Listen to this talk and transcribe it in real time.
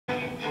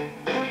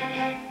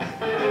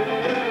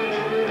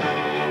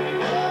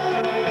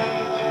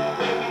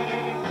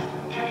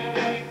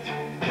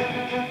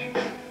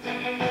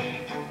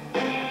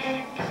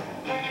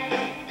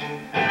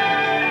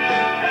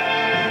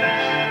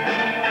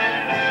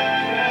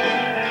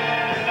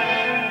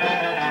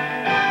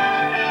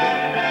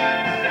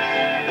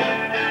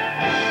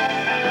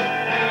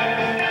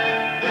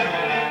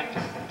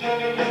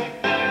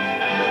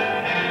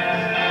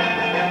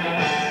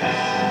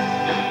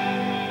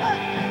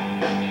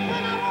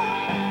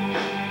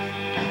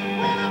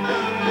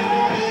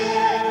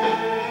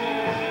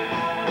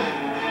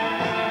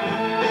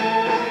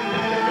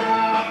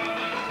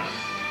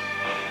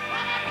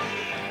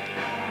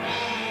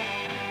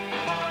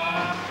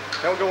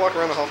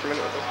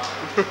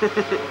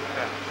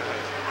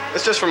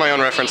It's just for my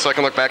own reference, so I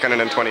can look back on it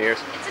in 20 years.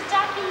 It's a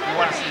documentary. You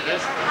want to see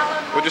this?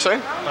 What'd you say?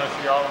 You want to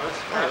see all of this?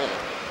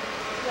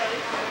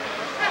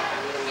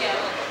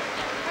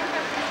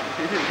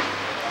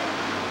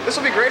 This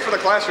will be great for the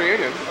class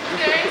reunion.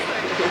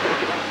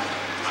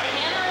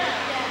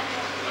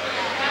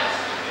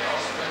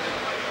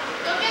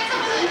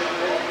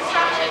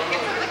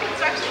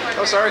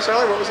 Oh, sorry,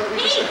 Sally, what was that?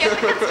 Get the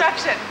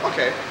construction.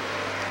 Okay.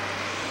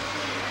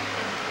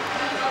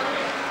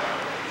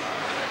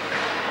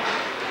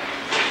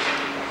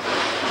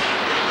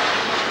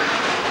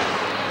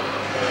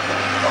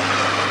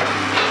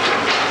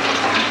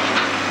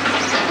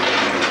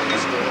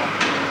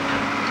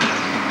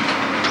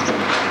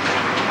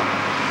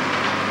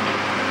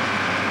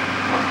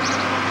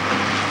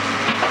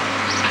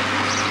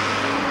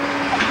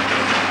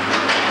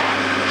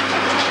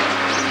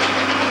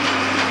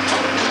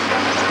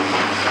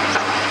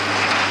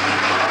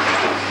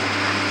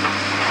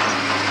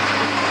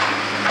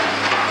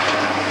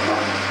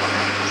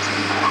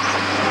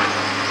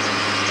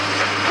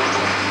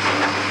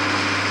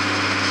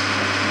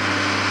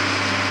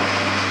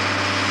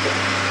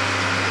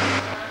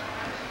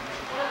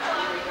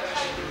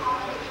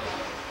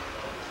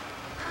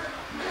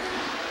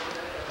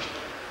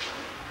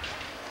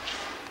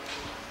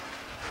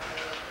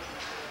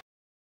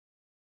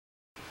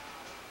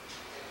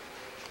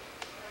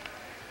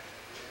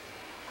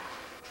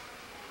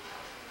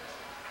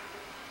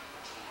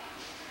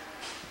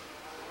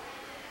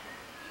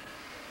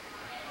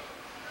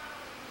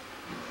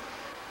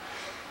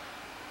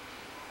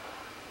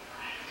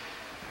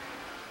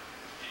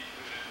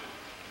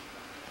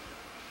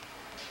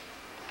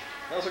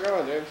 How's it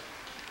going, James?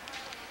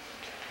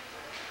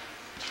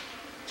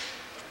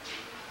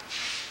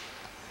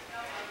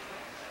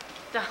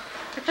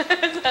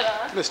 Is that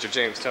on? Mr.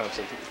 James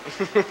Thompson.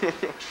 Hey,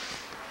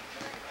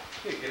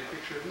 get a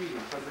picture of me in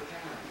front of the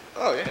camera.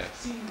 Oh, yeah.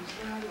 Seems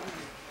right.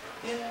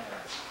 Yeah.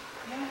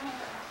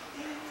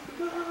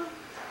 Come on. Are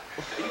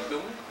you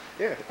filming?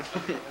 Yeah.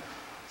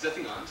 Is that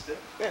thing on still?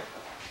 Yeah.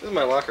 This is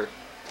my locker.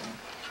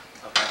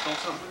 Okay, don't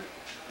tell me.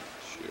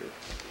 Sure.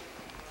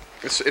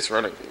 It's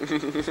running.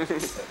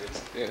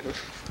 Yeah.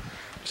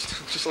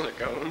 Just let it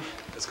go.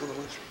 Let's go to the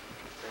lunchroom.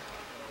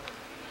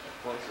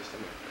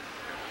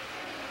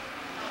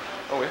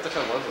 Oh, we have to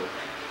find Leslie.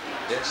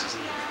 Yeah, she's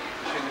in there.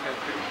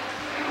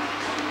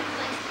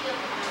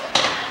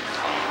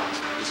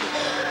 This way.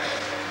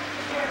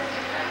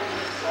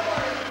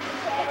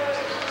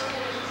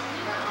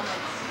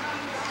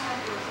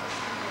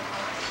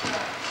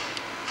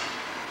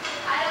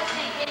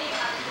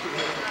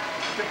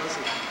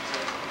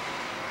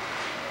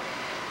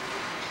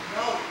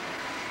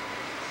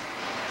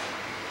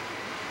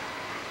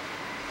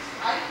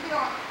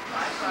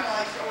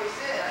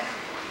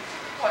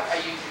 What are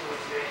you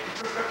doing, Jane?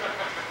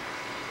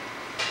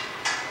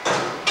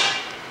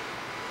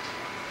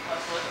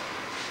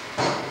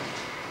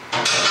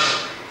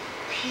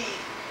 Pete,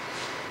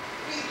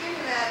 get him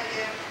out of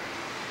here.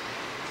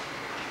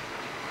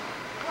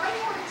 Why do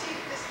you want to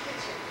take this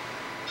kitchen?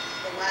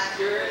 The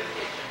last You're in the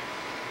kitchen.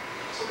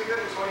 This will be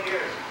good in 20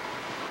 years.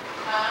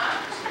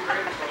 Huh? This will be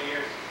great in 20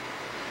 years.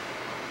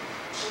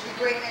 It'll be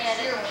great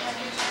next year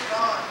when it's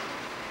gone.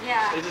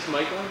 Yeah. Is this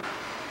mic on?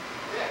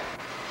 Yeah.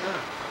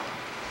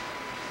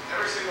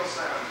 Every single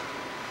sound.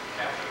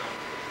 Capture them.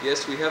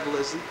 Yes, we have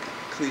Leslie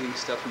cleaning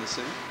stuff in the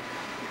sink.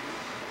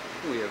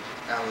 We have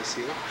Alice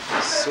here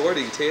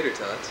sorting tater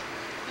tots.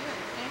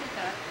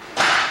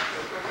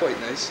 Quite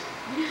nice.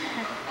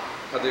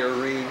 How they're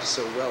arranged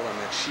so well on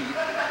that sheet,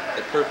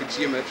 that perfect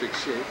geometric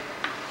shape.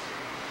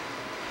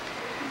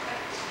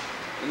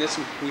 And yes,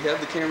 we have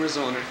the cameras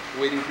on her,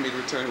 waiting for me to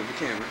return with the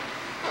camera.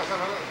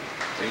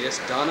 And yes,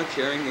 Donna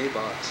carrying a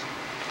box.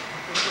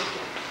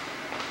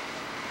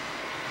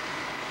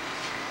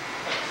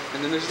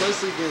 And then there's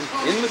Leslie again,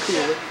 in the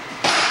cooler.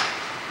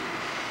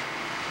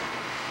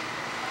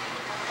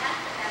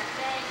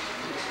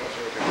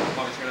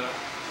 Want me to turn it up?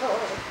 No,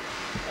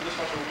 I'm just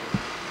watching.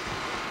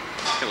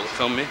 Okay, will it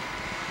film me?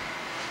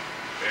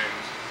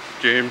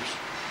 James.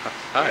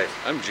 Hi,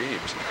 I'm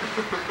James.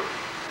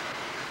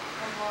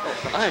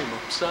 I'm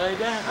upside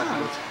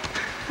down.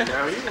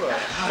 Now you are.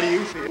 How do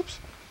you feel? Oops.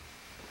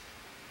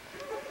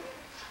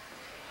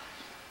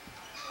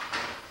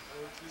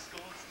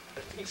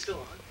 He's still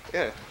on.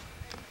 Yeah.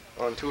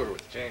 On tour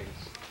with James.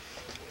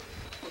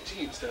 What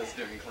James does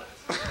during class.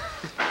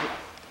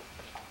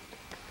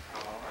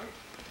 Alright.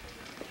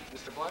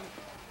 Mr. Blunt?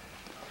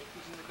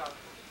 Who's in the cockpit?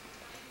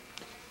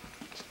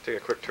 Take a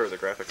quick tour of the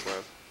graphics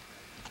lab.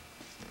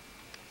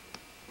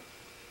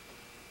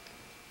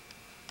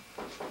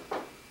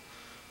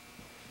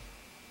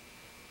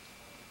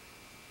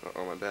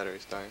 Uh-oh, my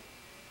battery's dying.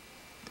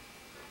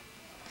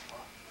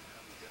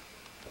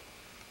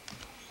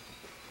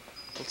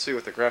 Let's see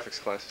what the graphics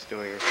class is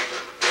doing here.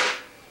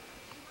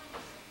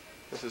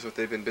 This is what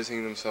they've been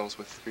busying themselves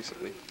with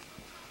recently.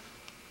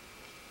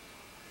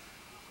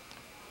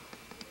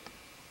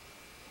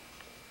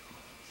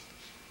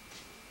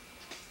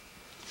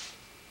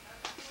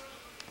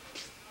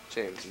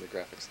 James in the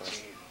graphics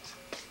class.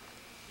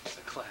 It's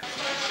a class.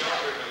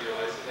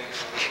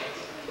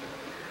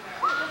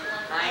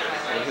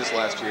 In his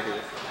last year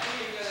here.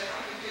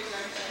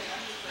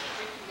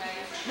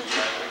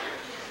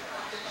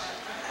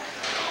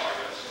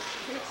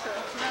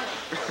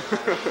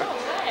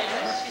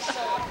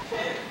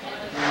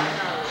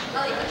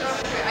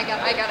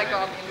 I gotta go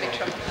and make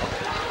sure.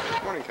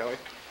 Morning, Kelly.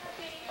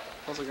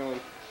 How's it going?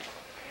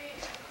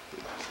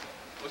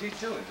 What are you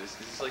doing? Is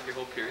this like your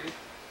whole period?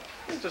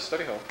 It's just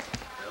study hall.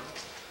 No.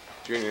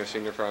 Junior,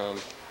 senior prom.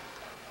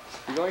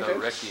 You going, The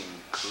James? wrecking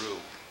crew.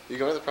 You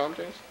going to the prom,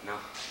 James? No.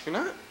 You're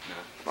not? No.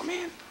 Oh,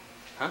 man.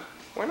 Huh?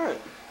 Why not?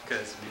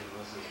 Because me and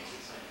Leslie.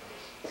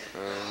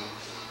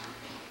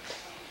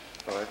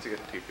 Oh, I have to get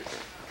the teacher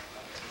thing.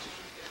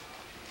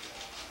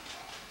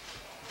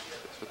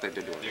 That's what they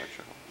did to our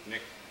lecture hall.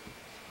 Nick.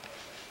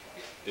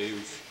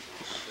 Daves.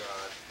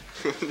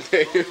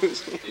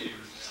 Daves.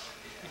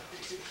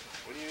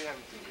 What do you have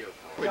to go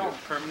for? No,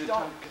 permanent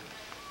time.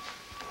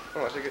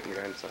 Oh, I should get in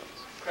behind signs.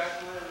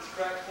 Crack lens,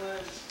 crack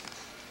lens.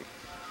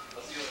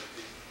 I'll see you later.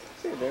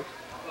 See you, Dave.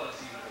 I'll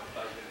see you in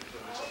 5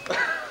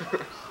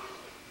 minutes.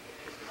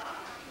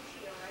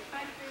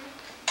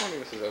 Morning,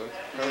 Mrs. Evans.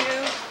 How are you?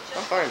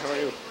 I'm fine. How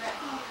are you?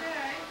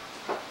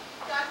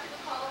 Dr.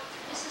 Nicole,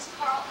 Mrs.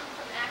 Carlton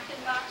from Acton,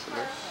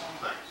 Boxford.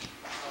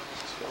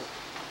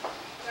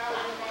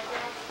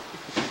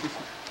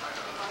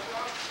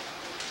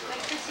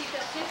 Like Chrissy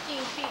got 15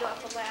 feet off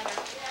the ladder.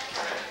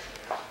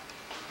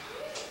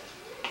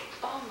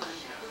 Oh my God.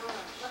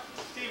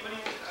 Steve, what are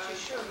you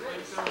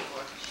going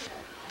for?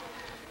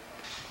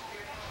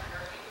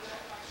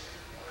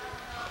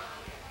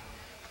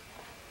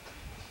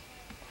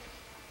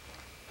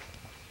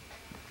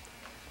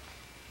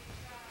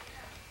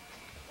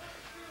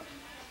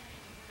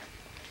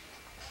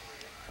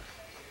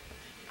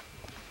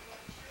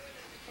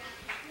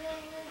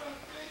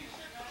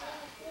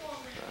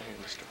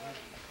 Mr.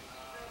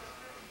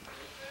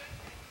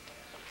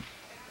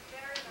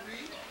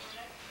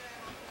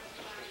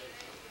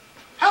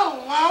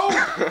 Hello!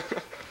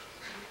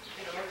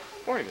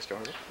 Morning, Mr.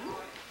 Harvey.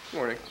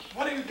 Morning.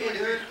 What are you doing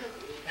here?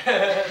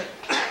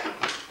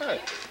 Hi.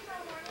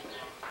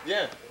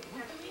 Yeah.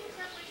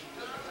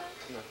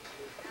 No.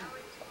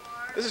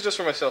 This is just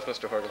for myself,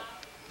 Mr. Harvey.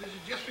 This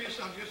is just for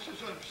yourself, just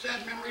sort of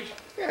sad memories.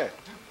 Yeah.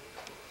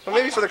 Well,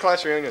 maybe for the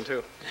class reunion,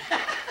 too.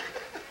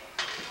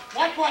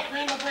 White boy,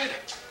 Randall Brady.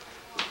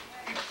 I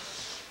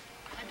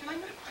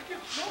didn't know. Did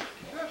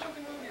you have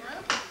something moving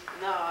around?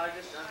 No, I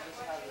just have this.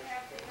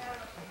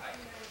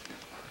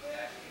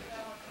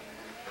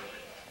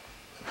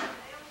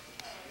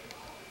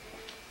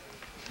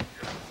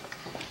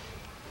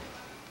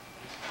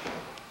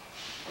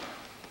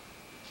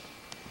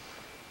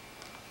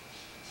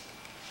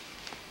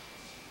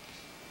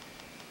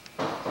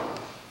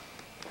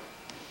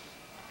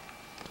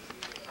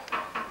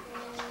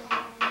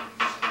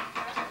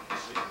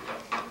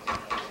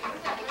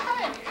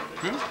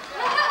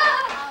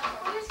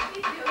 What is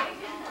he doing?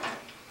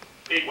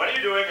 Pete, what are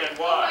you doing and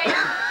why?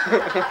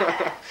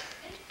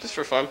 Just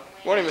for fun.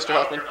 Morning, Mr.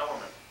 Hoffman. Your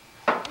element.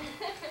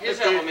 His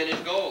element is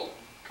gold.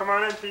 Come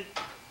on in, Pete.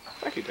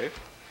 Thank you, Dave.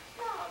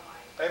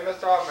 Hey,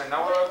 Mr. Hoffman,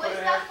 now what do I What's put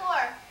in that here?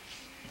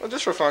 for? Well,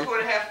 just for fun.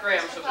 2.5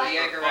 grams of the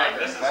Jaeger Fine,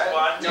 this is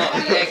fun. No, the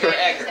Jaeger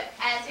Egger.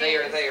 As They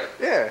are is. there.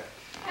 Yeah.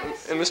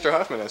 And Mr.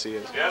 Hoffman, as he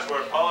is. Yes,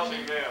 we're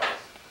polishing nails.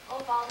 Oh,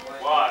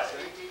 volume. Why?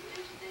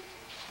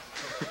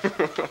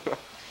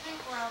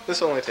 This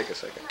will only take a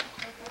second.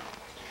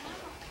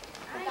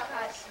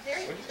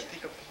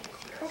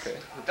 Okay.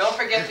 Don't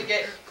forget to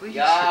get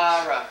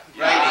Yara.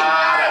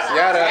 Writing.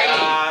 Yada.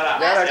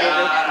 Yada,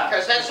 Google.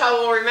 Because that's how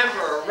we'll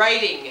remember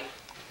writing.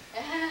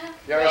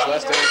 Yara's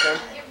last day again.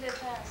 Give it a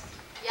test.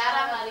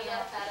 Yada,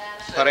 Maria,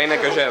 tarara. Harena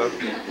Gajel.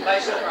 By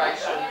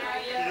surprise.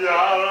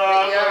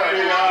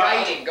 Yada.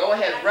 Writing. Go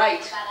ahead,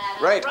 write.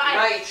 Right.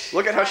 Write.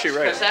 Look at how she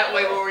Because writes. that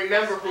way we'll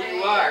remember who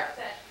you are.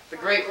 The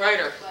great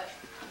writer.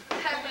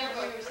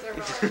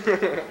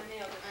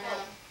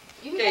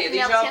 Okay, are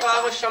these all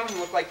polished? Some of them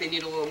look like they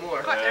need a little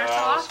more.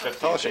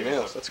 Polishing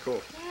nails, that's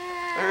cool.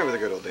 I remember the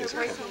good old days.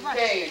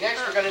 Okay,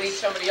 next we're going to need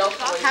somebody else.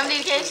 to How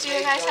many days do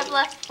you guys have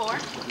left? 4?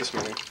 This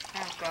morning.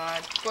 Oh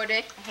God. 4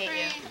 days? I hate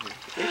you.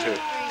 Me too.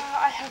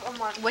 I have a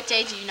month. What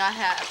day do you not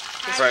have?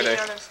 Friday.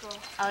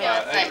 Oh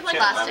yeah, it's like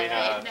last day.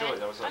 Julie,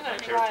 that was like my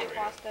territory.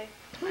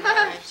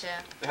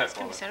 That's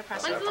Gonna be so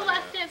depressing. When's the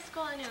last day of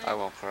school anyway? I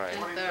won't cry.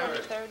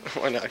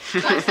 23rd. Why not?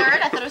 23rd?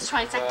 I thought it was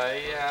 22nd.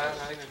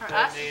 For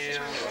us?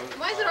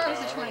 Why is it always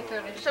the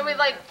 23rd? So we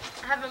like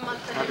have a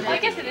month to do I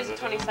that. guess it is the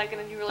 22nd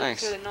if you really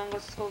Thanks. do that no one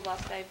goes to school the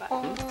last day, but...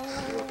 Last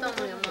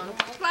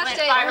Like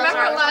day, finals remember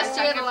are last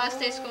the year, the last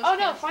day of school? Oh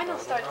no,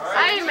 finals start.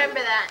 I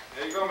remember that.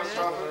 There you go, Mr.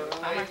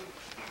 Hoffman.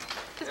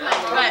 Because my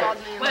mom called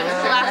me. When was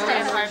the last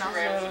day of finals?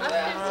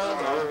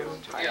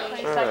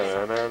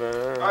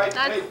 Alright,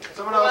 hey,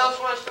 someone Who else. else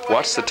wants to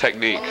Watch the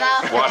technique. No.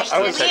 Watch the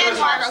Leanne technique.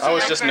 wants to. I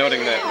was just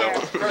noting that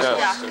though.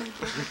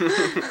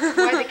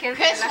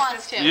 Chris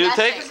wants to. You That's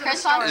take it.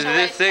 Chris wants to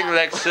this write thing down.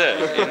 like so,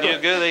 and you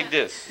go like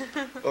this.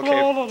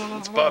 Okay,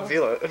 it's Bob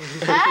Vila.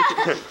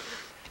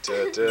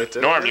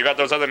 Norm, you got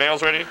those other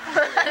nails ready?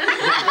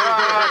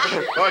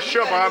 Oh,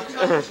 sure, Bob.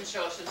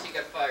 Since he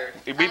got fired.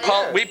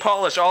 We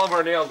polish all of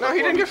our nails. No, he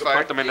before didn't we get fired.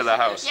 put them into the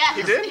house. Yeah,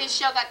 He did? his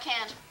show got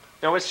canned.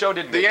 No, his show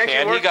didn't The get Yankee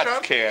canned. He got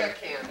Workshop? canned.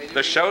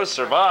 The show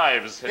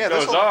survives. It Yeah,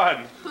 this goes whole-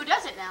 on. Who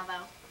does it now,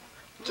 though?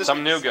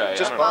 Some new guy.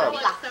 Just I don't know.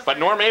 Bob. But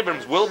Norm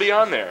Abrams will be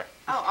on there.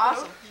 Oh,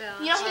 awesome. You know,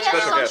 he has his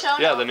Special own guest. show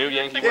Yeah, now. the new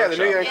Yankee Yeah, the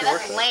new Workshop. Yankee Yeah,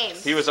 that's Workshop. lame.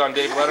 He was on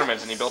Dave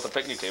Letterman's and he built a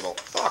picnic table.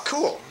 Oh,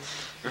 cool.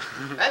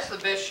 That's the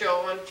best show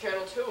on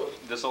Channel 2.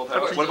 This old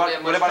house.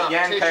 What about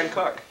Yan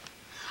Cook?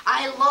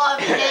 I love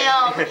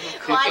him.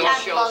 My dad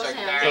shows loves are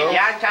him. great.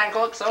 Yan can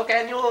cook, so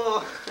can you.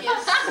 He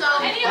is so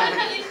Anyone funny.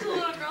 at these two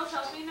little girls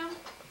help me now?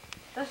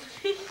 I'm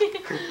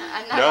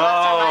not the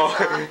last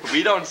time I saw him.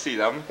 We don't see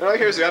them. Oh,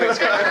 here's the audience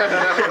guy.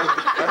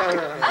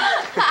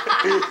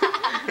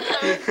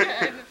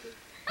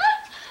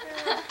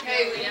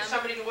 Hey, we need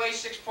somebody to weigh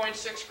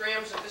 6.6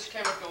 grams of this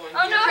chemical in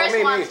Oh no, here. Chris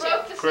me, wants me.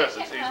 to. Chris,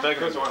 he's taking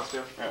Chris wants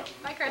to. Yeah.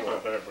 Hi, Chris.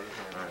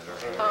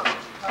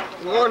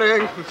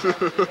 Morning. I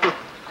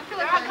feel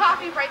like my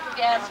coffee breaks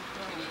again.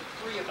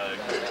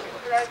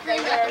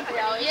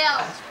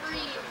 Yeah, it's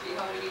free.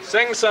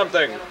 Sing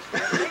something. Do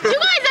you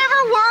guys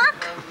ever work?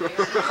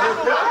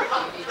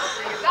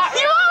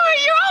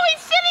 You're always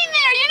sitting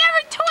there. You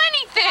never do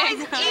anything.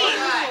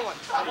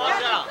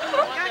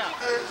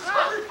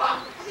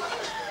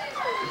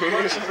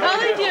 All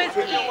they do is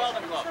eat. I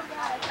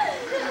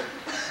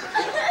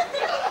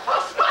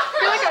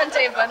feel like I'm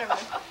Dave Bunnerman.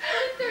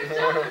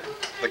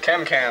 The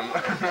cam. Mr.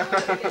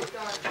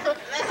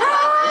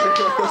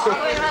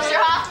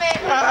 Hoffman,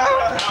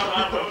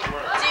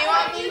 do you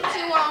want me to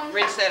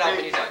Rinse that out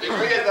when you're done. We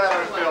get that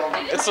on film.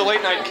 It's the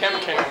late night chem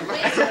cam.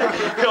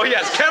 Oh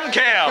yes, chem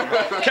cam.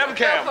 Chem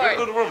cam. Go for it.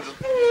 Go to the room.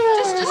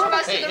 just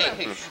bust Hey, the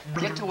hey, room?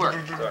 hey, get to work.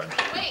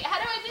 Wait, how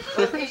do I do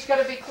this? These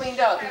gotta be cleaned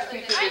out, these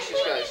petri dishes,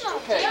 guys.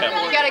 Okay. You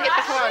gotta get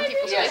the floor on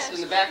people's Yes, faces.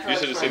 in the background. You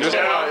should have seen Is this.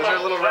 there a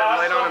little red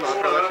light on in the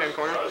upper left-hand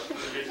corner?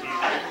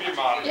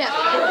 Yeah.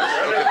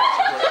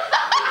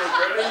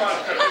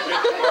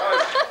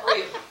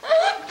 Wait,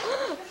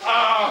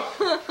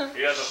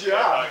 He has a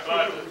shot.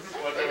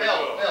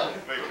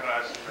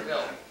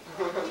 Bill.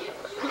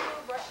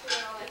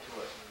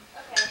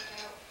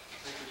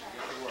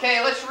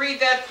 Okay, let's read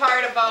that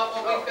part about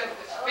what we've been.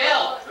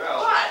 Bill!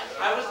 What?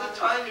 I was the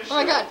time you Oh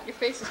my god, your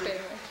face is fading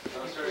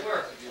away. should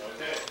work.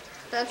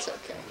 That's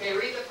okay. Okay,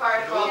 read the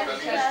part about the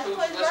test tubes.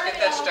 Let's get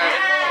that started.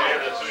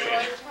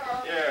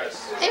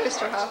 Yes. Hey,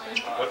 Mr. Hoffman.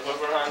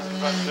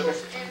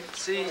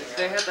 See,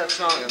 they had that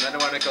song, and then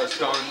when it goes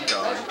dun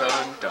dun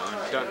dun dun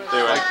dun,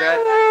 They went, like that.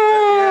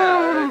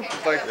 Yeah,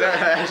 like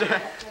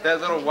that. That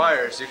little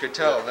wires, you could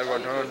tell they were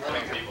dun.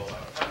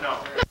 No.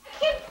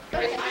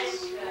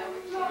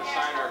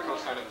 Sign or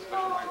co-sign in the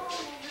special language.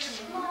 So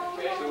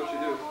what you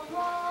do?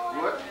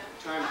 What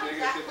times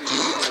negative 50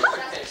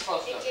 Okay,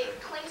 close enough.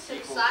 It clings to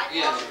the side.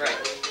 Yeah, right.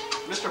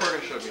 Mr.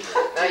 Horgan showed me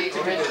that. Now you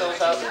can rinse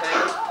those out and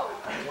hang them.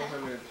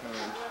 100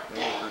 times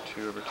negative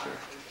 2/2.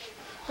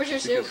 Where's your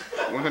soup?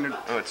 100.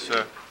 Oh, it's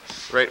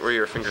right where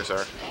your fingers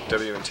are.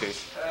 W and T.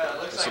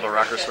 This little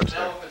rocker switch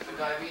there.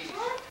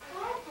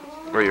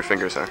 Where your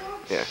fingers are.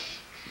 Yeah.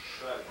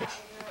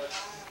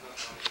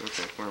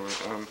 Okay. Where's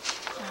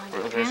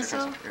your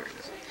pencil? Here it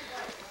is.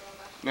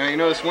 Now you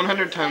notice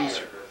 100 times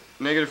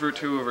negative root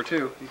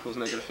 2/2 equals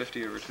negative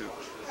 50/2.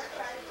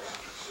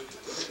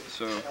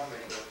 So.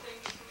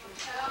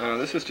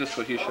 This is just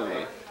what he showed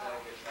me.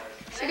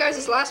 So guys,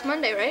 it's last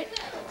Monday, right?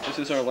 This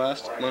is our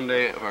last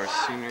Monday of our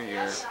senior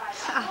year.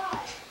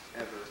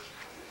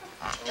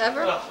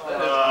 Ever?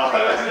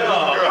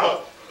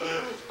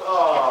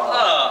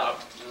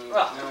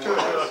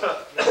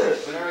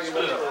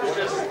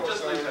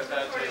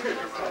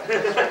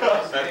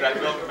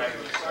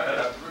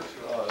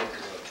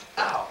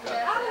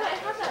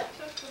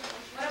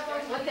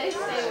 What they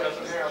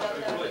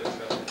say.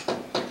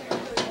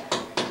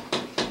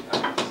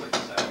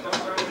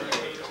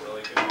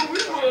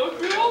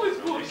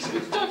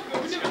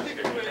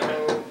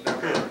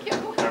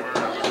 Now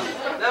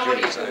what are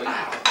you doing?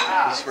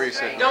 This is where you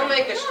sit. Don't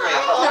make a straight.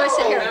 No, I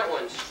sit here. That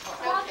one's.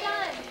 Well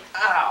done.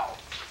 Ow.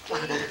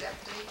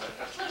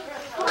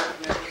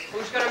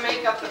 Who's gonna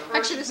make up the first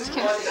Actually, this is one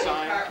Kim's. in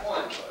part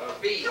 1?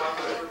 B.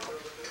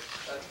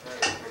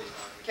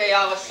 Okay,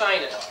 I'll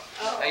assign it.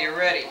 Are you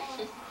ready?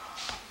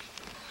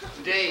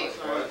 Dave,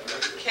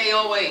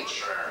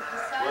 KOH.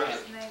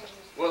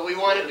 What we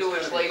want to do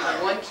is label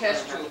one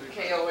test tube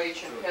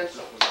KOH in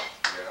pencil. And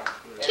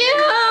then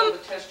you fill the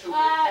test tube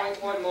with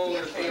 0.1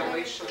 molar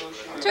KOH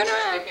solution. Turn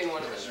around. Stick in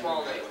one of the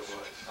small nails.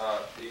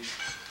 You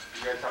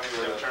gotta tell me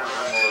where to turn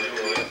around.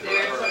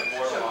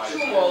 There's some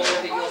 2 molar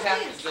that you'll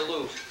have to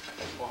dilute.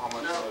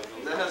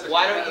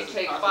 Why don't you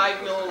take 5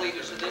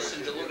 milliliters of this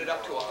and dilute it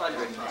up to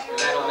 100, and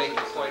that'll make it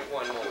 0.1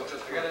 mole.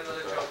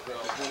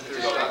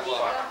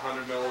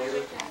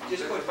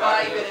 Just put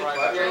 5 in it,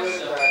 dilute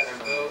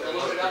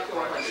it up to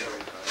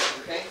 100.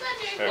 Okay?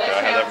 Can I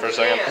have that for a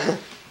second?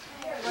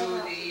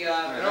 Do the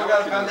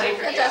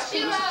This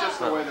is just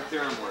the way the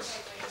theorem works.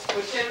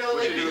 Put 10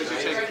 milliliters of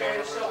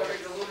silver, dilute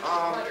it to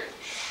 100.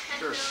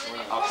 Sure.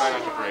 I'll try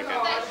not to break it.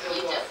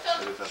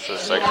 Just a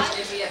second.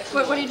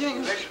 What are you doing?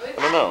 I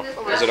don't know.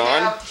 Is it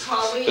on?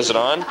 Is it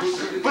on?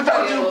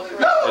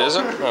 It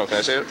isn't? Oh, can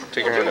I see it?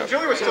 Take your hand out.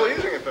 Julie was still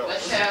using it though.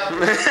 Let's have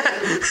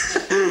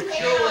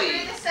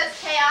Julie. This says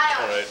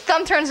KI on it.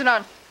 Thumb turns it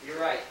on. You're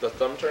right. The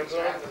thumb turns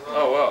on?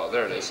 Oh, wow.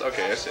 There it is.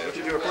 Okay, I see What it.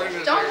 you do according to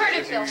the Don't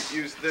hurt theory it, is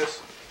you use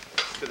this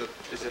to the.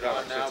 Is it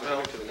on now?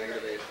 To the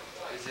negative 8.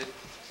 Is it?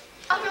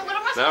 Okay, what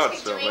am I Now supposed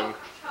it's to be doing? filming.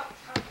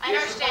 I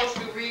You're understand.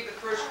 supposed to read the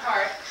first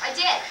part, I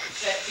did.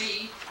 set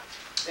B,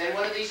 then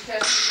one of these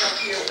test tubes up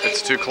here.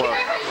 It's too close.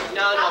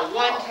 No,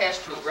 one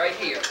test tube right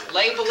here.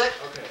 Label it.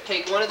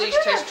 Take one of these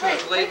test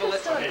tubes, label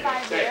it. Spell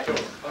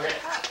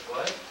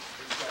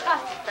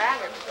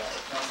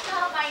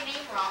my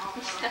name wrong.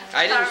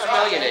 I didn't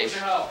spell your name.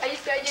 I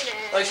just spelled your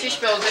name. Oh, she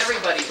spells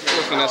everybody's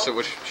name. Vanessa,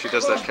 which she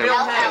does that Bill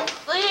camera. Hill.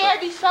 Well,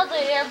 yeah, you spelled the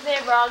damn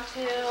name wrong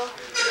too. Oh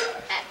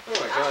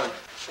my god.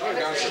 Oh my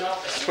god.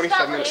 25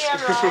 Spelled minutes. the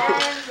name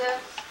wrong.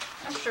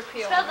 Extra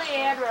peel. Spelled the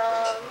name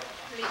wrong.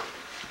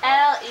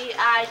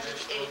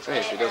 L-E-I-G-H-A-N-S.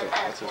 Hey, she doesn't.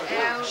 That's his fault.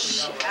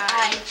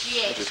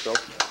 L-E-I-G-H. What's your spell?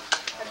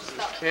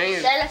 Can you?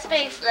 Then a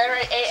space, letter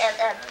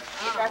A-N-N.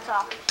 That's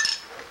all.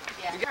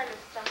 Yeah.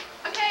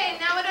 Okay,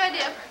 now what do I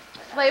do?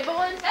 Label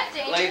one? That's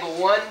it. Label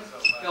one,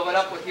 fill it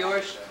up with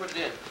yours, put it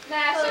in.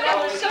 Nah,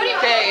 sodium.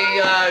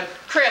 Okay,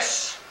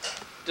 Chris,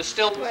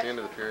 distill. It's the end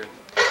of the period.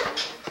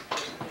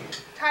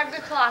 Time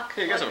the clock.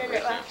 Hey, you guys have a 1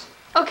 break minute dance. left.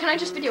 Oh, can I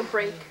just video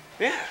break?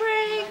 Yeah.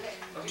 Break.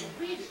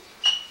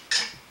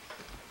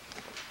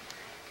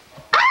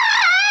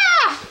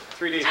 Ah!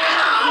 3D.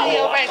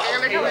 Video break.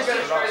 Remember You're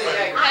gonna try the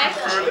egg.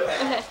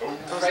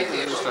 Right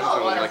there.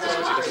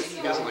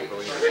 He doesn't like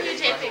believe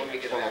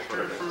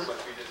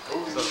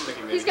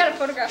He's got a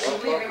photograph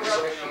of me.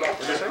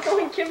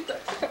 Going Kim.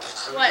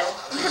 What?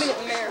 I'm putting it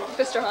in there.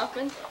 Mr.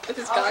 Hoffman with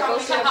his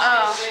goggles.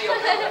 Oh.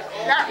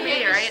 Not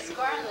me, right?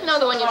 No,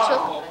 the one you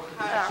took.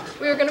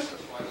 We were gonna. I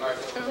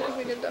don't think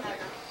we did though.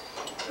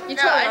 You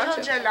No, told me I not told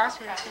to. Jen not to.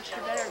 Did she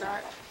better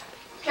not?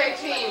 Okay,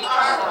 team,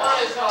 part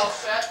one is all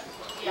set.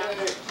 Can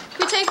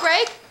we take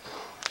break?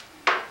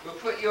 We'll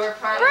put your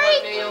part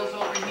Break. one nails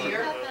over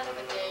here.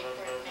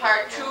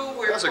 Part two,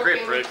 we're That was a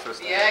great cooking break,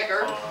 the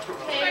agar.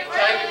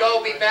 Time to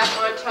go, be back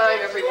on time,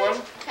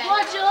 everyone.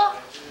 What, Jill?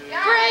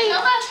 Break.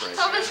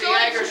 The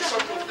agar's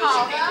cooked with this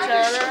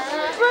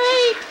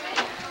Break.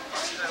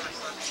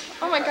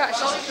 Oh my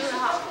gosh.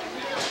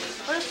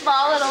 What a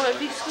small little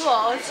hippie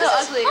school. It's so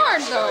ugly. It's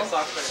hard though.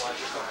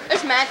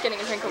 There's Matt getting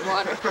a drink of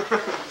water.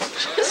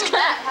 Just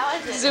How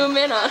is it? zoom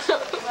in on him.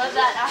 What is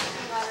that?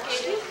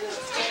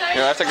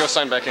 Yeah, I have to go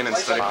sign back in and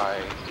study.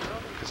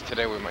 Because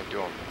today we might do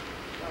them.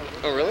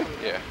 Oh, really?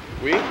 Yeah.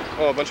 We?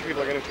 Oh, a bunch of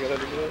people are getting together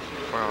to do this?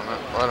 Well,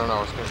 I don't know.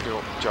 I was going to do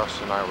Josh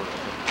and I were.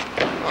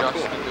 Josh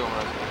cool. can do them. I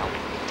was going to help.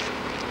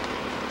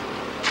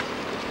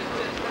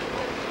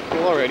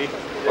 Cool already.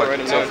 But, Right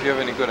in so there. if you have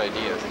any good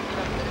ideas.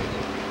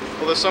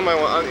 Well, there's some I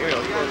want, you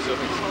know,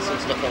 some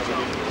stuff I want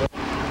to do.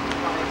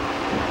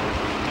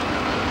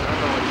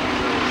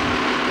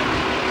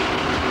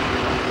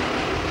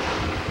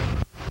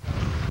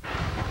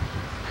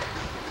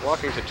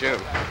 Walking to gym.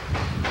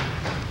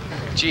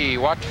 Gee,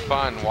 what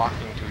fun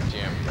walking to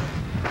gym.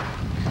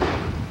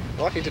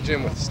 Walking to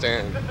gym with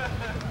Stan.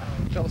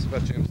 Tell us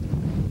about gym.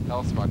 Tell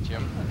us about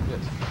gym. Yes.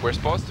 We're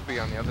supposed to be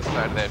on the other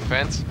side of that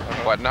fence,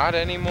 but not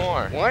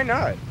anymore. Why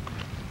not?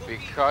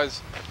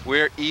 Because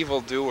we're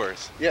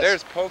evildoers. Yes.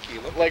 There's Pokey.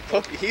 Look. Like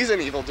Pokey, he's an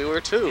evildoer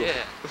too. Yeah.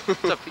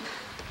 What's up, Pete?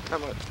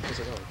 Not much. How's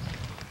it going?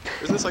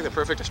 Isn't this like the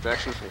perfect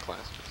distraction from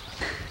class?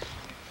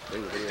 What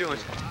are you doing?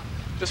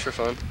 Just for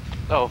fun.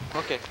 Oh,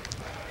 okay.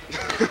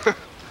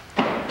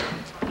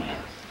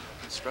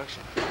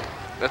 Construction.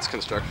 That's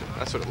construction.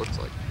 That's what it looks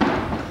like. They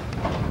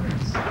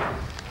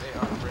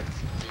are bricks.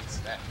 Beats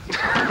that.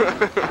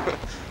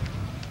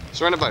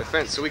 Surrounded by a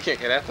fence, so we can't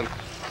get at them.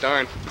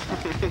 Darn.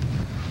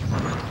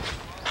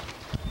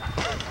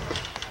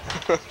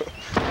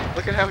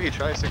 Look at how he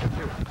tries to get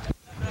through.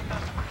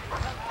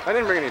 I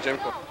didn't bring any gym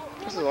clothes.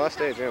 This is the last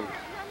day of gym.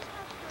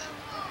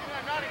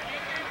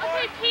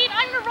 Okay, Pete,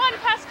 I'm gonna run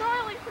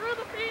pastorally through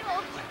the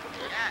field.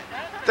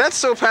 That's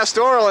so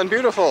pastoral and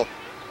beautiful.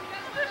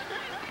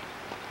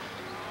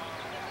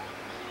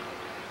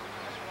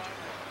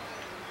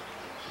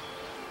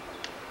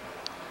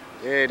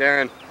 Yay,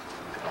 Darren.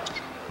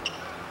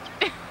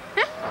 Good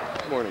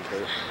morning,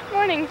 Kurt.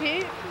 Morning,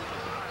 Pete.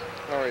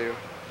 How are you?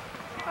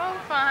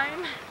 Oh,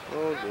 fine.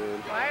 Oh, good.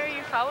 Why are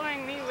you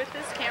following me with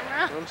this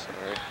camera? I'm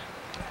sorry.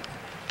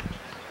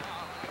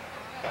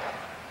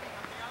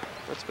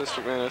 That's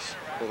Mr. McManus.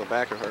 Pull the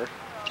back of her.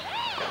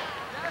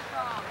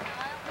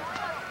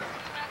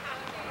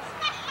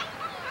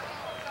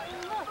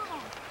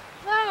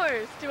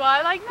 Do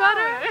I like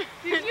butter?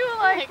 Do you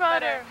like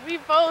butter? We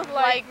both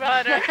like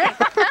butter.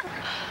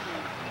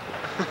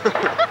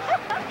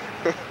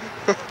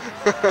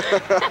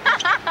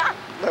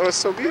 That was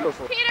so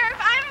beautiful. Peter, if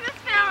I'm in this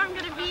film, I'm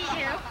gonna beat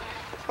you.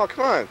 Oh,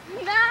 come on.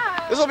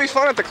 No. This will be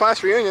fun at the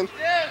class reunion.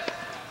 Yes.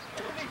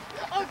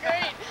 Oh,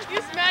 great. You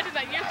just imagine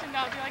that years from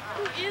now, be like,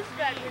 who is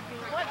that with me?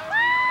 What?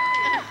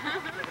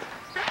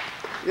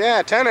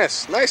 Yeah,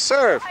 tennis. Nice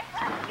serve.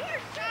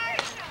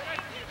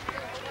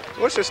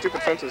 What's your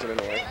stupid fences in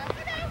the way?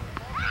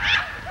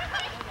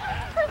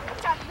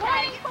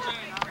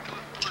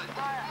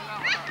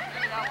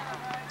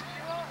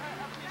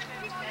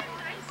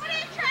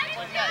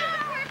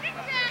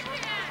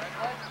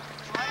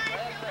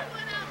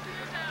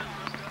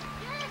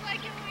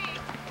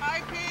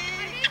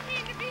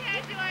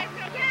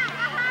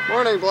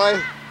 Morning,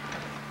 Blaine.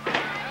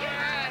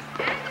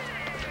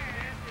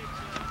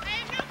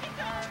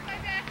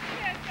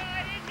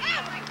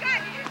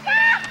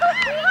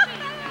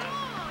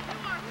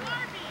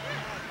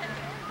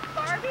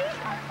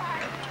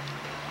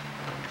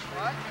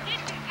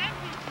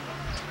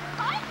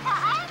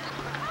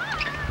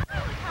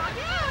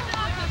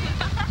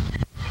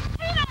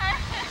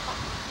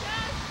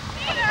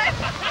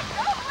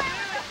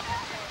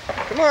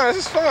 Come on, this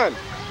is fun.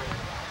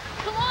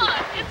 Come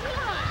on, it's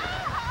fun.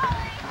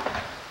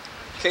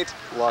 Kate's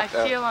locked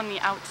out. I feel on the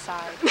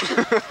outside,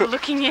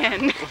 looking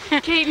in.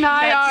 Kate and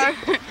I are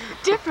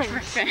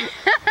different.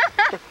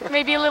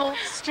 Maybe a little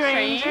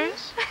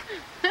strangers.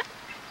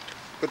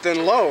 But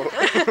then low.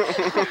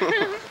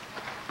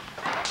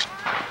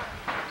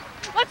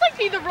 Let's like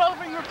be the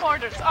roving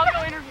reporters. I'll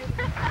go interview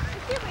them.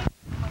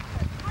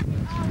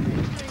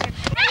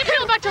 How do you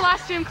feel about your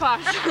last gym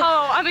class?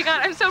 Oh my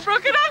god, I'm so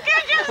broken up.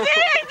 Can't you see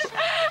it?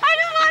 I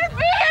just want to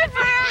be here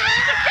for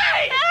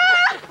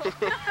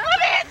Let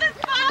me hit this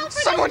ball.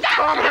 Someone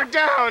calm her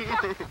down.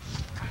 Oh,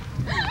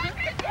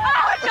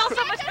 it feels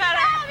so much better.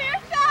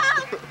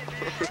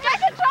 Get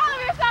control of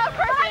yourself,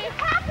 Percy.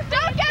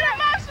 Don't get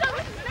emotional.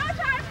 This is no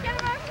time to get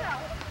emotional.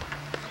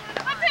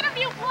 Let's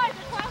interview Blood.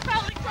 This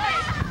sounds like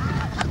great.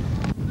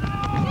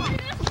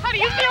 How do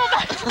you feel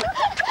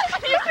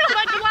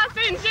about your last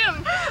day in gym?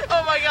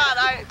 Oh my god,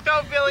 I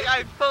don't feel like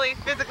I'm fully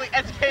physically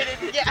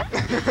educated yet.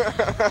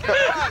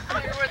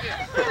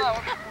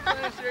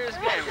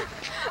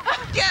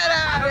 Get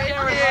out of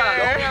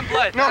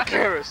here! No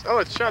cameras. Oh,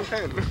 it's Sean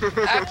Penn.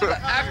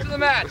 After the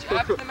match,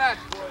 boys.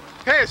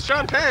 Hey, it's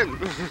Sean Penn.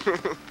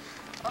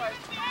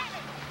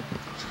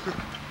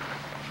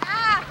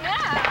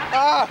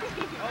 Ah!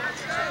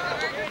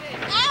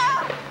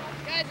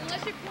 Guys,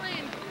 unless you're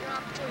playing, you're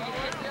off to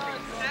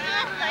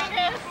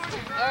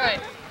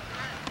Alright.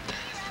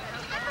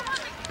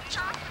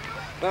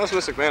 That was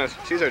Miss McManus.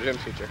 She's our gym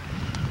teacher.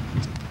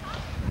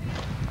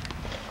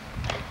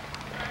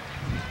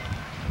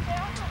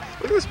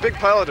 Look at this big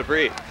pile of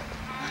debris.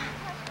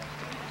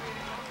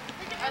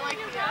 I like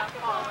the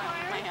fallen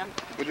lamp.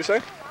 What'd you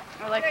say?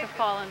 I like the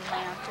fallen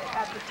lamp. It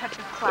adds a touch of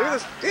Look at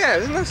class. this. Yeah,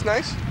 isn't this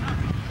nice?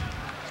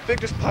 This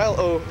big just pile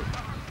of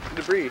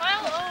debris.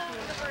 Pile of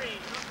debris.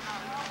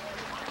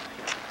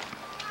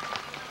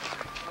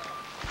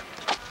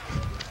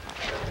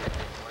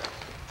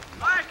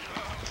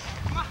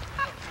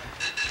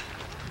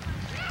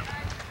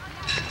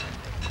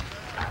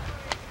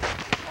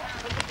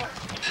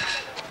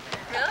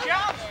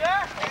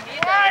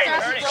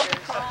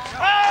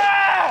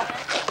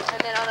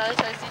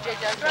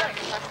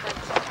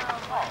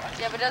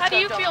 How do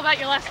you feel about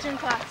your last gym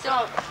class?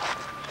 Don't.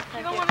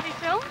 You don't want to be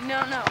filmed?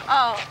 No, no.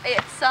 Oh,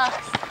 it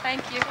sucks.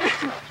 Thank you.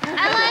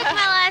 I like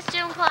my last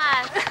gym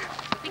class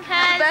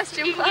because Best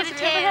gym you can class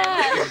get a we ever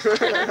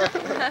tan.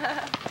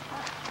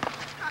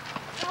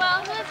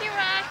 Well, who's your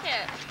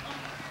racket?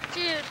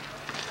 Dude.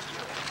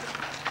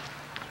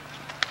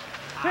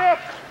 Tip.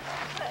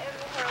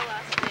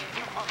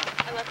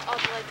 I left all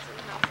the lights in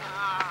the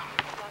house.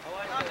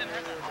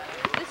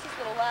 This is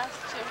the last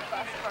gym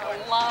class of our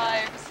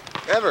lives.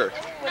 Ever.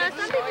 No,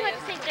 some people like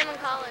to take gym in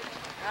college.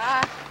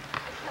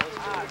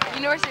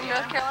 University of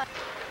North Carolina.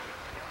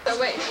 Oh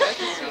wait,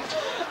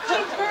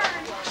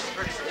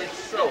 It's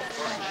so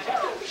fun.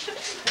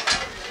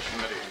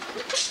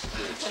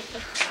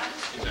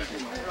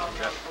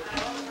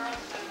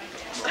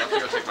 I have to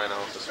go take my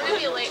analysis. We're gonna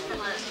be late for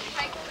Latin.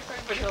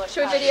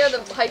 should we video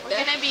the hike We're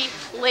there? gonna be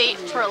late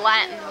for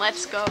Latin.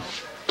 Let's go.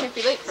 Can't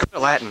be late.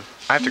 Latin.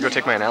 I have to go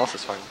take my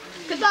analysis final.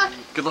 Good luck.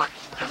 Good luck.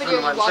 Video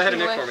you Say hi to walking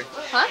Nick away. for me.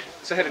 Huh?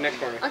 Say hi to Nick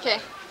for me. Okay.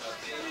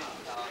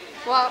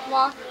 Walk.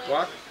 Walk.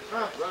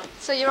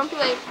 So you don't be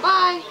late.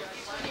 Bye.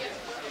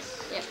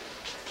 Yeah.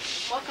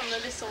 Welcome to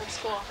this old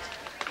school.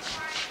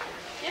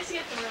 Yes, you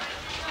get the room.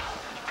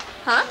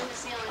 Huh? The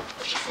ceiling.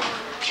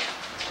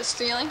 The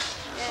stealing?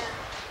 Yeah.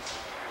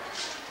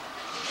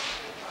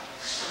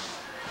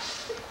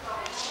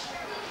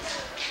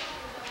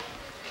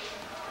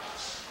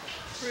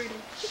 Rudy.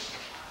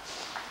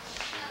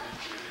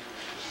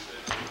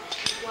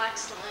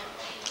 Wax the lamp.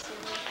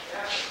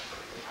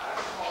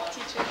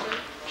 Teacher.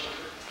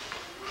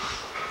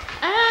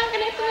 I'm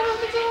gonna hit the middle of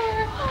the door.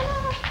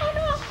 Oh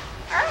no.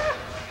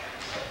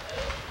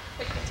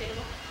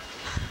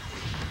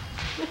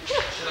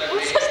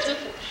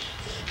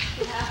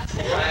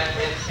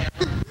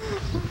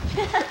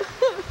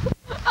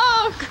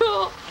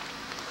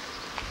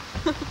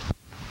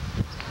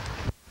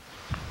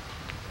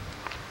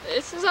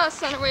 Thumbs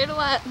up, son. Way to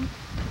Latin.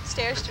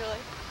 Stairs, Julie.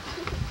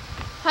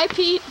 Hi,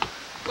 Pete.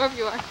 Wherever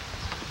you are. To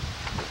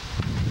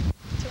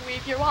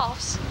weave your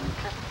wafts.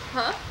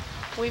 Huh?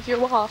 Weave your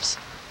wafts.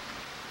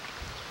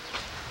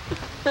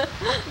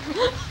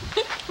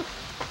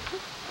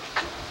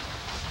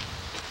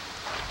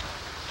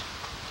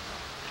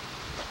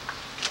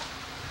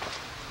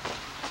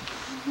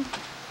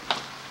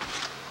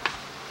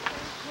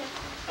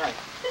 Hi.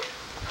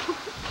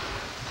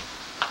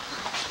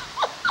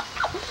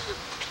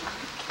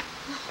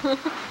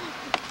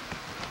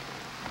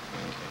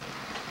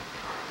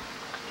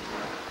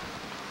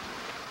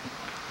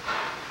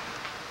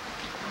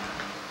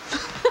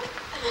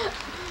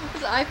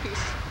 This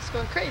eyepiece is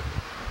going crazy.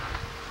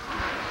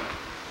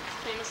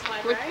 Famous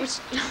library.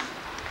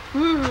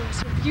 Ooh,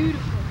 so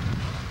beautiful.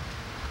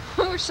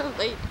 We're so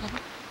late.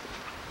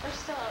 They're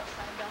still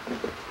outside though.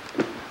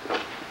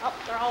 Oh,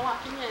 they're all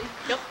walking in.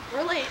 Yep,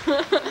 we're late.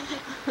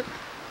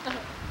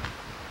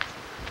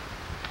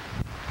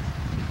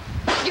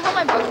 Can you hold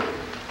my book?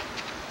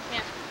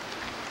 Yeah.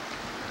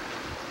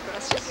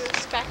 That's just Your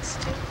specs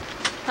too.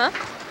 Huh?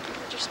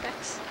 With your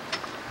specs.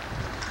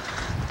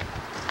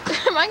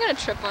 Am I gonna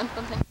trip on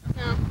something?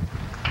 No.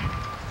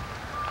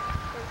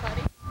 We're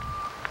buddy.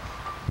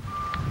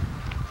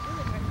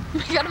 We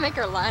gotta make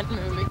our Latin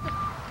movie.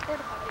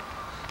 Porta potty.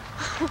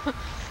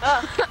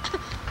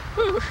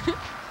 Whew.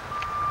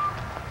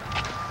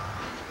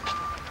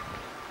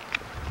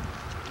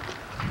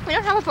 We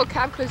don't have a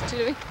vocab quiz, do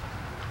we?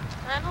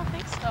 I don't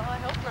think so. I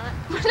hope not.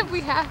 What did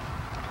we have?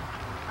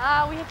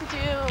 We have to do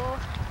a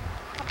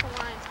couple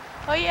lines.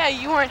 Oh yeah,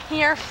 you weren't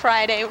here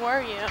Friday,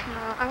 were you?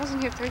 No, I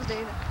wasn't here Thursday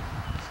either.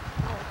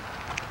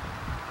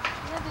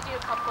 We had to do a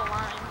couple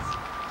lines.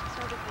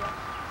 So did you.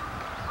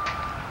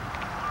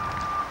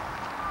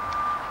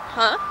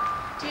 Huh?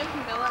 Do you have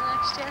Camilla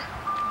next year?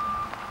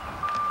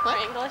 What?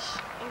 For English?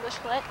 English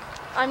what?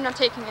 I'm not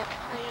taking it.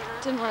 No, you're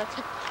not. Didn't want to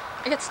take.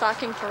 I get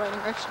stocking for writing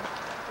workshop.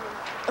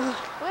 Ugh.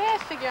 The way I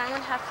figure I'm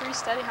gonna have 3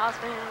 study halls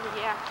by the end of the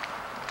year.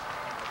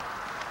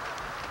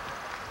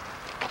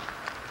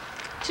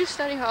 2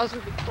 study halls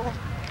would be cool.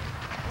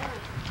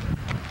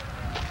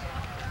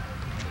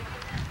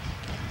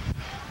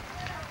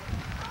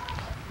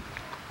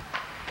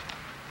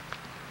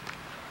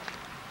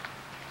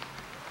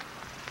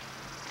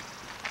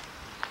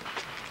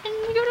 And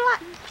we go to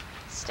Latin.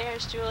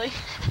 Stairs, Julie.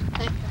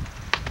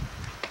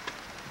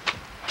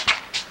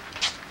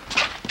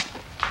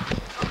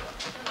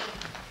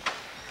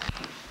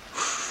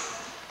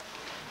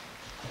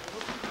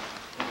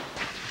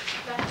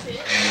 That's it.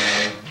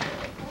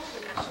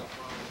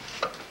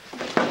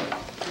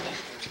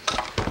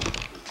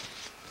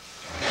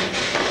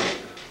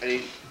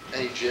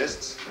 Any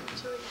gists?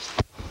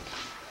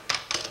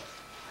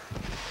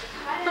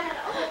 I had a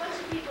whole bunch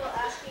of people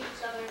asking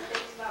each other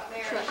things about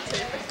marriage. And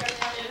they were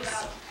starting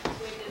about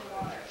wind and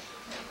water.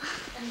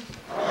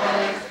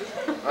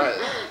 Alright,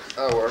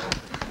 that'll work.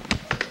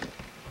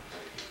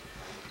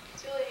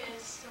 Julia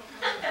is still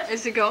coming.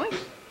 Is it going? Yeah,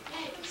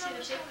 you can see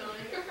the chip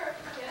going.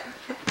 Yeah.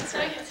 So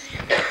I can see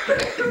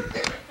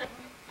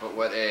But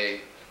what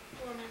a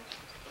woman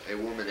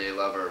woman, a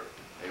lover,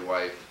 a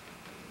wife,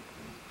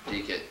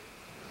 deacon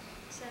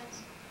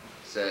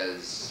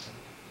says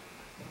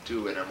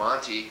to an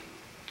amante,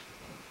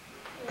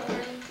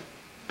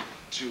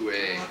 to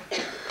a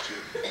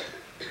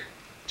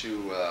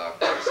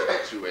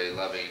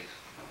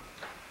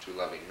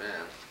loving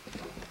man,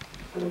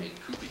 I mean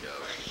Cupido,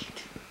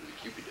 the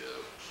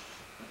Cupido,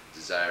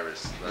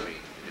 desirous, loving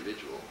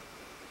individual.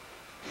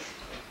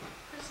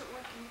 doesn't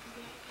work in the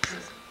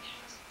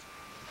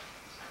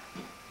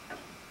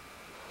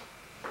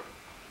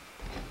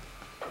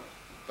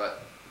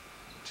But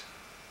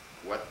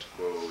what,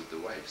 quote, the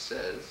wife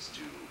says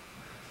to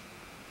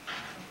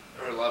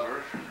her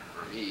lover,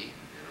 or me, you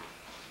know,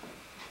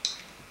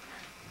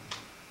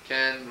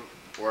 can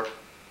or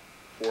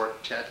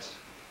quartet,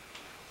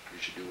 you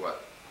should do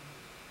what?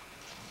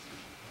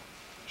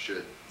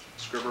 Should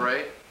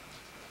scriberate?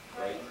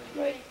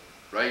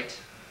 Right.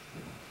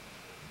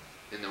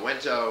 In the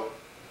Wento,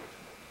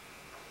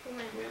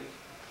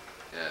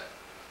 yeah.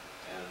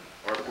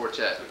 Or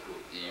quartet,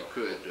 you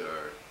could,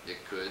 or it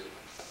could,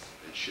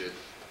 it should,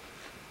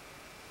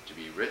 to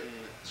be written,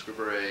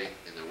 scribere,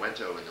 in the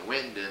Wento, in the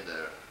wind, in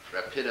the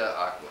rapida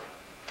aqua.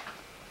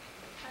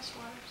 fast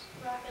waters.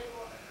 Rapid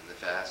water. In the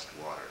fast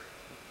water.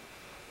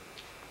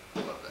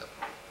 Love that.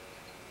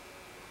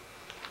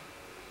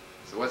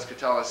 So what's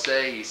Catullus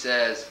say? He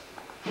says,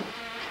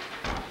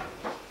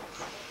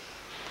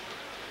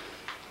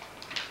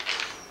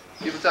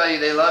 people tell you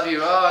they love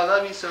you. Oh, I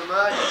love you so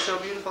much. You're so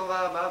beautiful.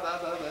 Blah, blah, blah,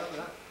 blah, blah,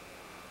 blah.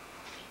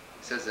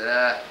 He says,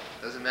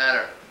 doesn't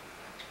matter.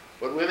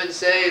 What women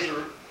say is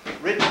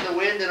written in the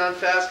wind and on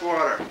fast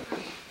water.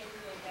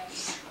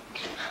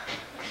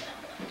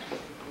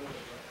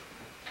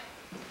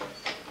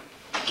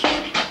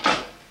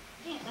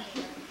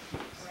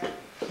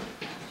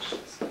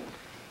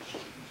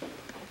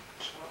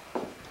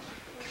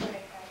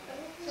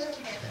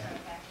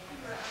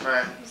 All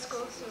right. The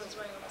school students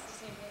wearing almost the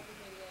same thing every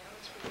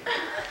day.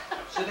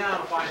 Sit down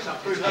and find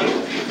something.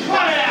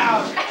 Cut it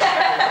out!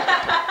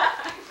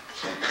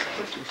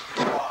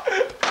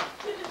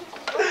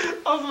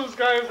 Also, this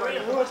guy is like,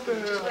 what the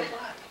hell?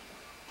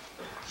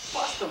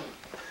 Bust him.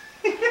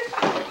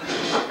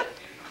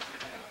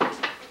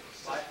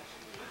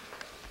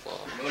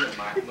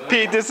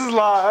 Pete, this is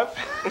live.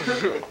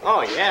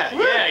 Oh, yeah,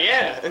 yeah,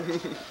 yeah.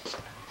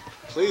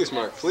 Please,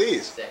 Mark,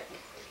 please.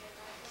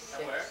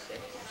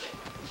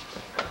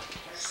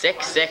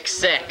 Sick, sick,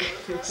 sick.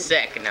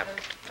 Sick, no.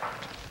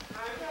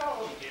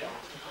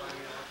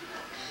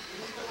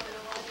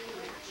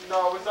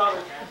 No, it's not.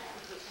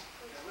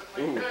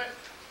 Ooh.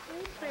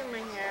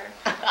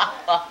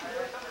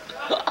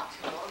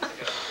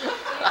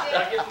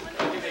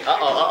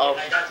 Uh-oh.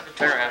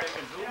 Turn around.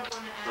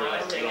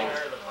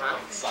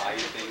 Side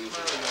things.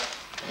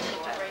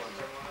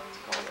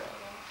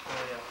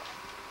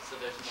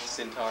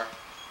 Centaur.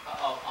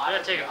 I'm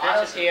gonna take a picture.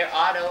 Otto's here.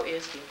 Otto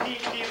is here.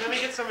 Pete, let me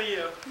get some of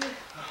you.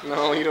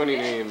 No, you don't need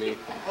any of me.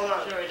 Hold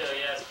on. Sure we do,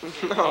 yes.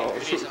 No.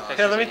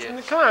 Here, let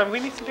me, come on, we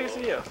need some pictures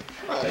of you.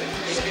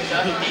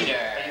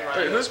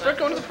 Wait, who's Brett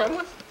going to the prom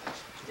with?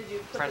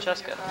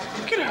 Francesca.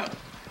 Get out.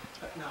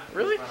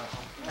 Really?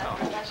 No,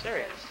 I'm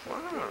serious.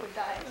 Wow.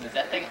 Is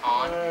that thing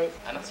on?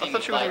 I don't see I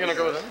thought she wasn't going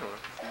to go with anyone.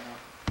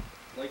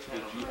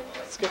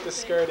 Let's get this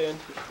skirt in.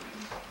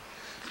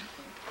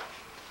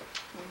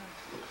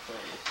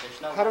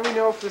 How do we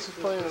know if this is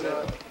playing or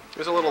not?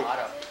 There's a little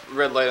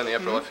red light on the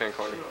upper left-hand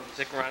corner. Is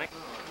it running?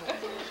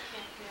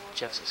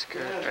 Jeff's a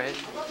skirt, right?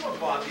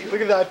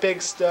 Look at that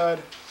big stud.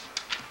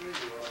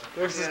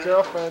 There's his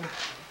girlfriend.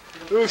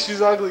 Ooh,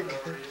 she's ugly.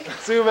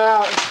 Zoom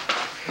out.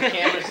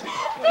 Cameras.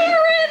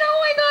 Aaron, oh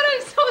my god,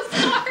 I'm so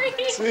sorry.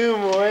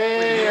 Zoom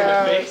way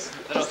out.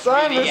 Little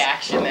 3D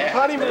action there.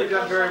 Honeymoon.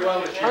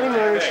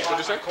 Honeymoon. I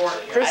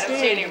don't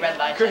see any red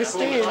lights.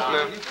 Christine.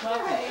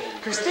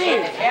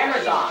 Christine. The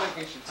camera's on.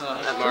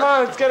 Come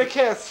on, let's get a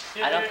kiss.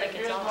 I don't think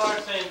it's on.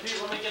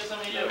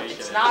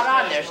 It's not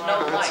on. There's no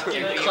light.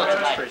 There's no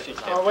red light.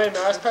 Oh, wait a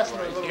minute. I was pressing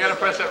a little. You gotta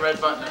press that red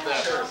button up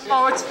there.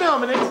 Oh, it's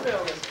filming. It's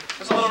filming.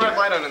 There's a little red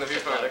light on in the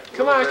viewfinder.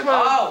 Come on, come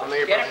on. Oh,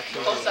 get it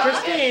close up.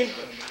 Christine.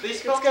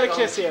 Let's get a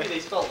kiss here. They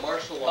spelled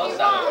Marshall Close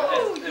up.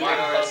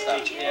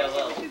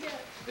 M-A-R-S-H-A-L-L.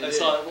 I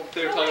saw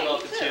they were talking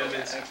about the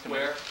Tiananmen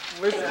Square.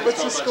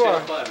 What's the score?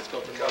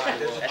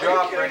 There's a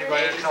job for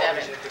anybody that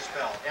tells me to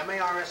spell.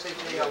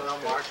 M-A-R-S-H-A-L-L,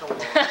 Marshall.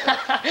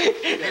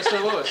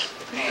 Mr. Lewis.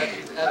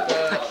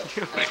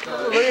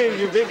 Look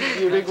at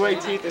your big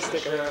white teeth are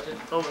sticking out.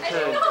 Oh my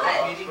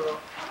god.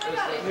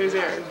 Here's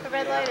Aaron. The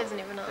red light isn't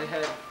even on.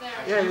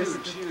 Yeah, this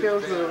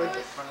feels good.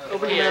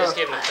 Open your Yeah, mouth. just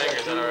give him the fingers,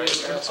 is that alright?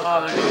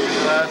 Oh, there's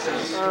your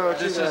glasses. Oh,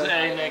 This is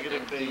A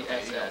negative B.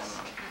 SS.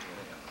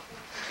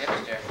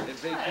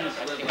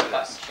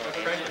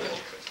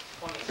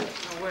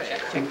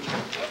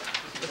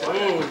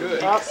 Oh,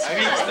 good. Up.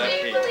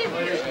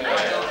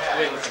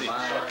 Wait, let's see.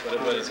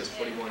 What it says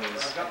 41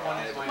 is.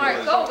 Mark,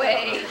 go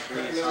away.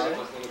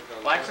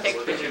 Why don't you take a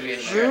picture of your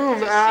shirt?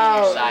 Zoom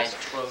out. Size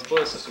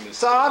Spoil system is.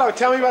 So Otto,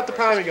 tell me about the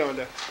prom you're going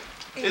to.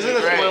 Isn't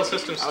the spoil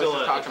system still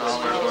a?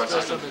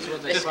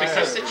 Just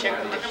because the chick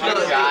with the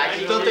cute guy.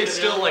 Don't they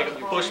still like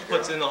Bush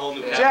puts in the whole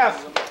new pack?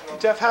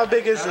 Jeff, how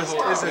big is this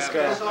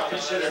girl?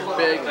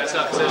 Big. That's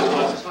not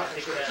says.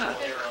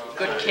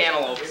 Good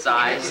cantaloupe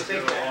size.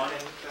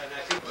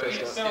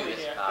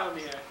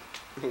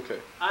 Okay.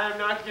 I am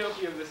not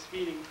guilty of the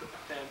speeding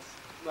offense.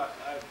 Look,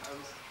 I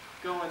was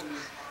going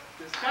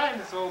this guy in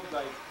this old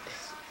like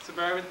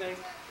suburban thing,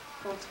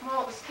 going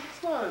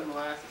smaller than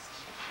molasses.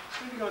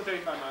 Maybe going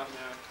 35 miles an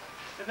hour.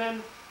 And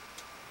then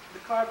the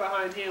car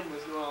behind him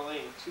was in all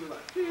lanes. She was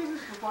like,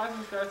 Jesus, why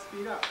doesn't this guy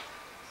speed up?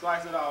 So I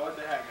said, oh, what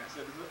the heck?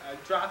 I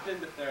dropped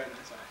into third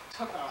and so I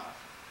took off.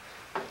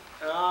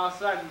 And all of a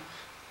sudden,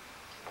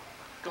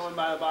 going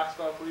by the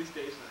Boxborough police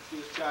station, I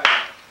see this guy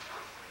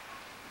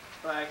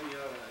flag me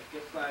over, like,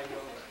 get flagged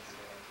over.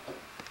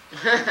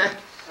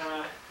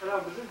 No,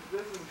 but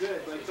this is good.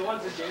 Like, the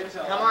ones that James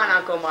held. Come on,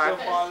 Uncle Mark.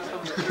 So far,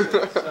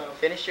 this so.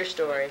 Finish your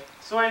story.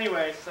 So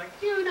anyway, it's like,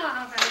 you know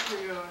how fast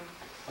you're going.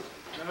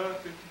 No,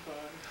 55.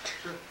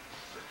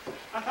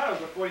 I thought it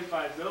was a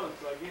 45 zone,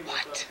 so I gave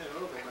myself 10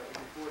 over, but it was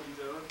a 40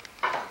 zone.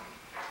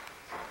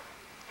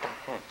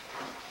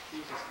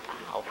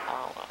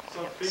 So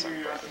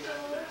figuring out the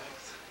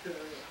next.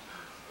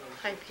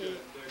 Hi, Pete.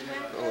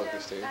 Hello,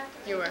 Christine.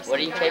 You were What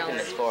are you taping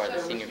this for? The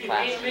senior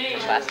class?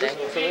 Class day?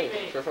 For me,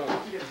 for fun.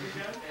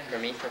 For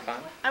me, for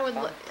fun? It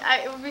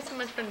would be so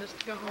much fun just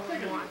to go home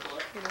and watch.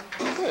 You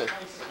know. Good.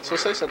 So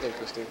say something,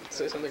 Christine.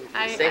 Say something.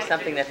 Say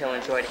something that he'll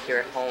enjoy to hear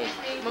at home.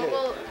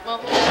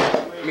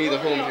 Me, the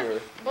home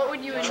viewer. What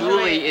would you enjoy?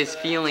 Julie is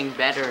feeling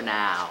better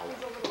now.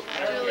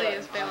 Julie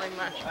is feeling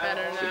much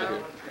better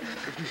now.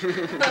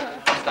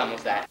 What's done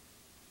with that?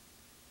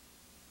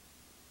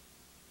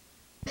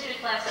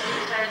 Class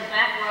retire the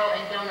back row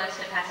and donuts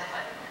to pacify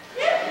them.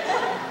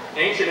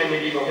 Ancient and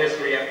medieval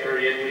history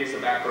period leaves the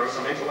back row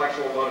some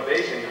intellectual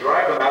motivation to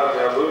drive them out of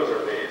their loser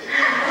phase.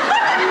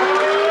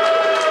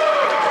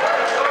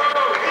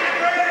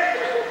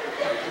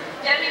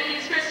 Debbie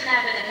leaves Kristen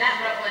Abbott and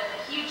Matt Rupp with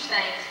huge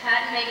thanks.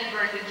 Pat Megan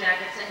Berg with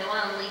jackets, and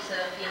Noelle and Lisa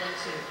feeling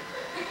soon.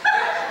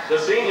 The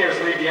seniors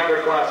leave the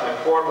underclassmen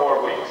 4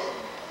 more weeks.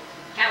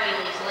 Howie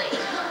leaves late.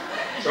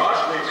 Josh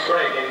leaves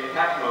Craig in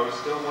pack mode,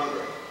 still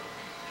wondering.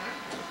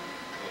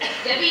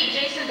 Debbie,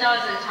 Jason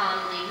Dawes, and Tom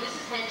leave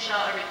Mrs.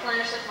 Henshaw a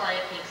replenished supply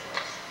of pink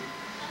slips.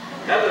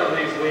 Heather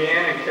leaves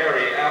Leanne and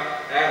Carrie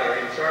Adder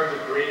in charge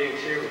of grading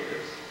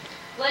cheerleaders.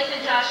 Blake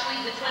and Josh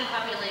leave the twin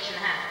population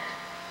hat.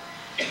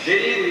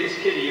 Diddy leaves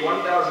Kitty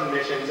 1,000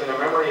 missions and a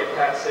memory of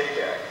Pat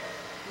Sajak.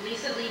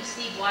 Lisa leaves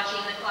Steve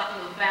watching the clock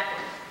move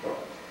backward.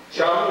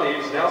 Chum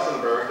leaves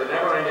Nelsonburg, the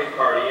never-ending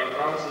party, and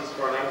promises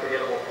for an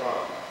unforgettable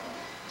prom.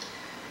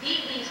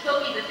 Pete leaves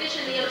Pokey the fish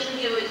in the ocean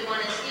he always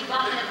wanted, Steve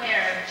bought a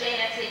pair of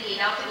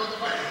JX88 optical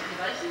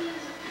devices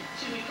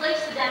to replace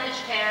the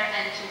damaged pair,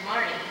 and to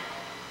Marty.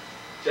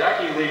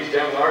 Jackie leaves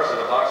Jen Larson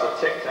a box of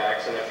Tic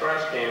Tacs and a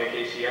trash can in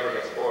case she ever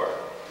gets bored.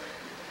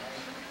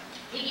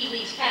 Iggy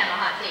leaves Pam a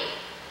hot date.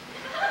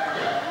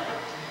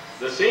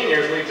 The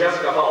seniors leave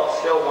Jessica Hall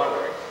still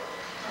wondering.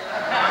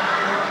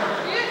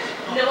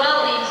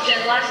 Noelle leaves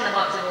Jen Larson a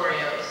box of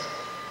Oreos.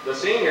 The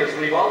seniors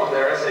leave all of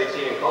their SAT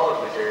and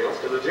college materials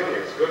to the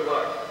juniors. Good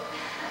luck.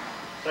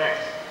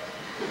 Thanks.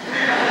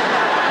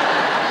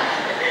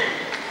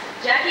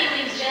 Jackie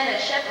leaves Jen a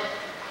chef of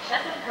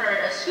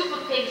herd, a scoop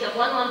of pigs and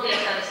 1 long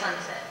day out of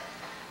sunset.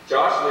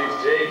 Josh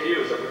leaves Jay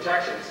Hughes a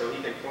protection so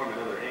he can form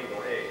another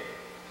angle A.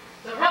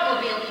 The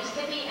Rubmobile leaves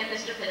Tippy and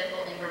Mr.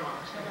 Pitiful in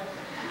Vermont.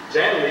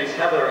 Jen leaves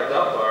Heather a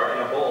Dove bar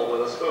in a bowl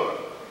with a spoon.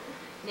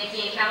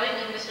 Nikki and Cowie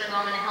leave Mr.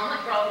 Loman a helmet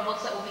for all the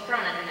books that will be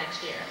thrown at her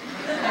next year.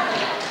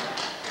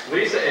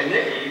 Lisa and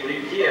Nikki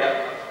leave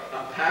Kia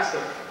a pasta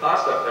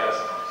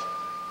fest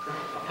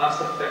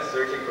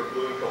searching for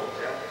blue and gold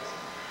jackets.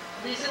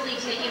 Lisa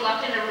leaves Nikki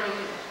locked in a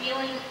room,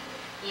 feeling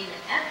in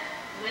F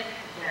with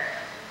her.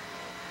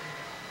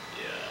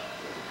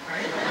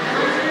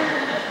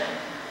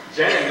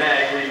 Jen and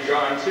Meg leave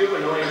John 2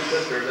 annoying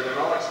sisters at an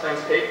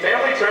all-expense paid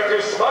family trip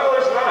to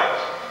Smuggler's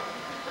Notch.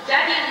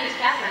 Jackie leaves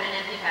Catherine an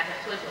empty pack of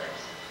Twizzlers.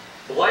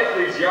 Blythe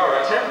leaves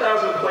Yara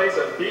 10,000 plates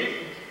of beef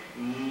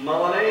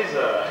Milanese,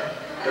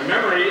 the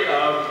memory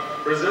of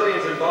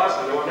Brazilians in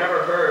Boston who have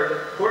never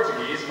heard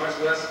Portuguese, much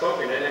less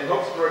spoken it, and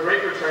hopes for a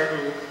great return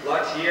to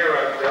La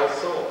Tierra del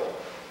Sol.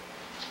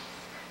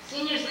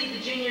 Seniors leave the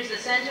juniors the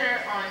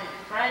center on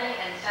Friday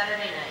and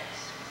Saturday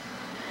nights.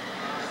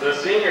 The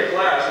senior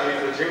class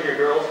leaves the junior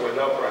girls with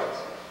no friends.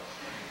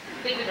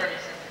 Bigby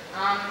Ferguson.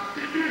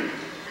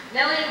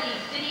 Nellie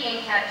leaves Diddy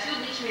and Kat 2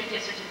 Leachmere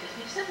gift certificates.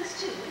 We've said this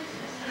too. What is this?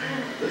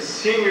 The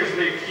seniors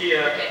leave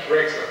Kia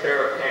Bricks a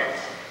pair of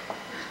pants.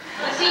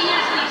 The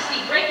seniors leave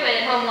Steve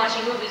Braithwaite at home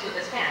watching movies with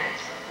his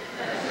parents.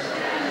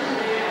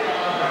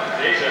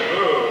 Deja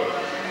vu.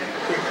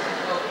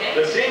 Okay.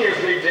 The seniors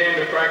leave Dan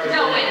to practice.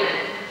 No, wait a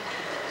minute.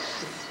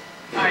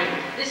 Alright.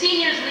 The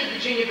seniors leave the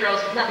junior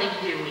girls with nothing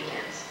to do weekends.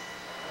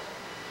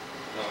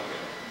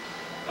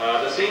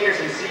 The seniors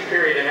in C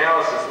period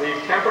analysis leave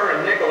Kemper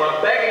and Nicola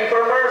begging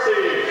for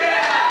mercy.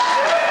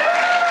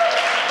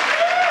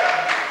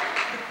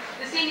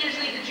 The seniors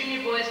leave the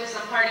junior boys with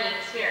some partying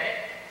spirit.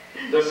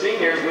 The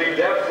seniors leave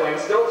Deb Flynn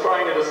still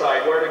trying to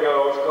decide where to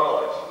go to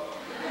college.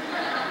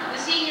 The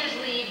seniors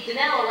leave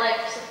Danelle a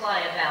life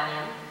supply of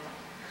Valium.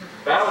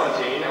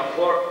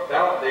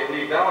 They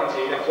leave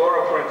Valentine a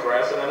floral print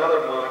dress and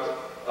another month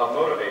of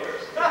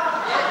motivators.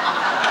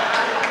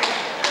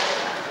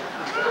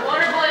 The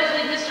Water Boys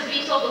leave Mr.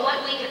 Beetle the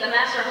wet week at the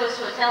Master Host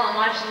Hotel in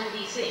Washington,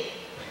 D.C.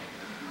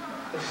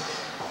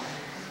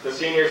 The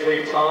seniors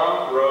leave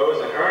Tom,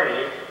 Rose, and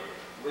Ernie.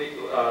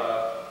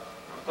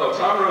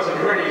 Tom, Rose, and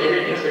Ernie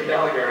leave Mr.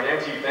 Gallagher an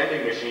empty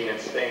vending machine in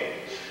Spain.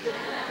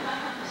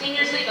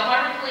 Seniors leave the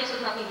Harvard police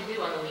with nothing to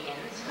do on the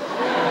weekends.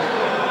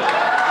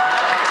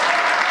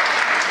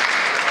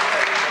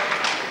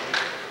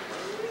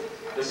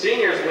 The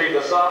seniors leave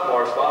the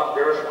sophomores Bob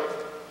Gershwin.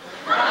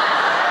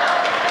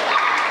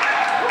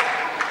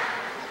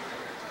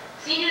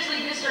 Seniors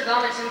leave Mr.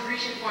 Gomez some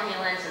Grecian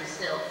formula and some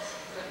stilts.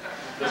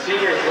 The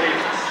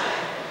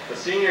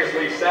seniors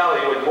leave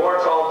Sally with more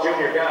tall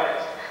junior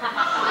guys.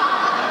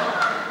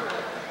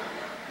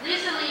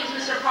 Lisa leaves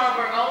Mr.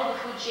 Parberg all of the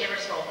food she ever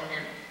stole from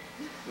him.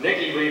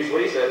 Nikki leaves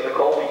Lisa in the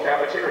Colby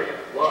cafeteria.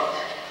 Lost.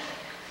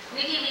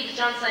 Nikki leaves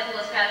John Cycle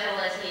as casual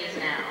as he is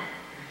now.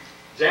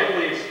 Jen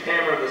leaves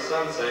Hammer the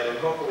sunset and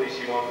hopefully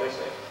she won't miss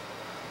it.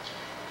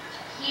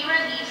 Kira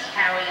leaves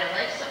Howie a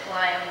life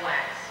supply of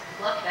wax.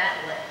 Pluck that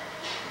lip.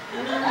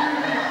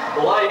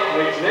 Blythe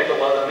leaves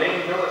Nicola the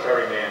main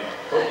military man.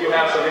 Hope you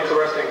have some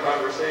interesting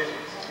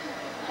conversations.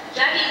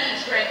 Jackie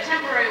leaves Greg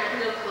temporary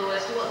with no clue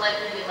as to what life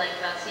would be like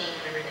without seeing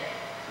him every day.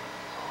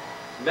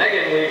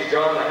 Megan leaves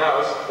John the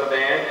house, the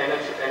band, and a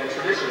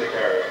tradition to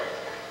carry.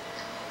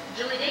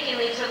 Julie Dakin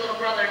leaves her little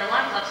brother an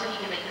alarm clock so he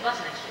can make the bus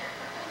next year.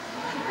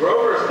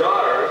 Grover's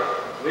daughter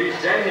leaves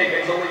Jen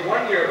Higgins only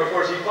 1 year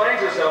before she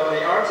finds herself in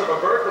the arms of a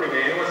Berkeley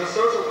man who has a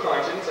social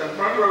conscience and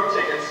front row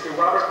tickets to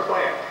Robert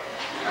Plant.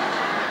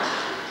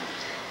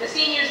 The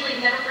seniors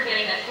leave never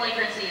forgetting that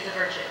flagrancy is a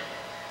virtue.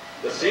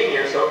 The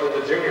seniors hope that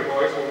the junior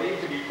boys will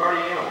leave to be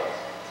party animals.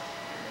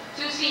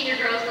 2 senior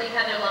girls leave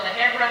Heather love a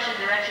hairbrush Russian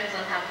directions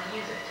on how to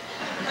use it.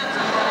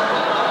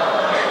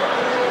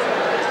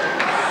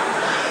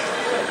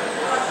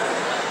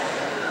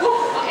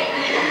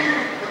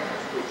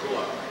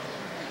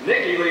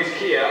 Nikki leaves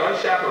Kia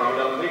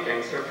unchaperoned on the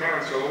weekends. Her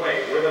parents go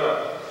away. Live it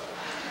up.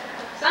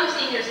 Some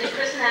seniors leave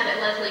Kristen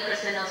Abbott, Leslie,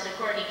 Kristen Nelson,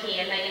 Courtney Key,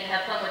 and Megan to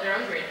have fun with their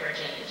own grade for a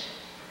change.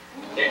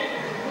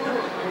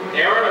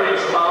 Aaron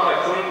leaves Tom a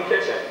clean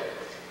kitchen.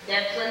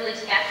 Deb Flynn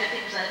leaves Kat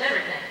 50% of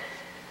everything.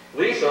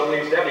 Lisa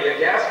leaves Debbie a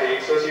gas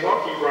gauge so she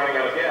won't keep running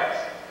out of gas.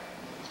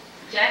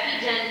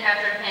 Jackie, Jen,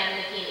 Catherine, Pam,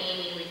 Nikki, and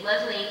Amy leave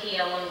Leslie and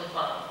Kia along with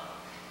Bob.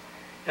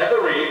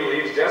 Heather Reed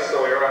leaves Jess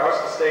Sawyer a house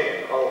to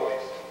stay in,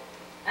 always.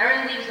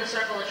 Erin leaves the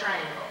circle a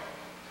triangle.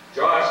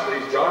 Josh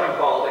leaves John and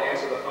Paul to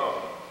answer the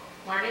phone.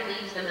 Marty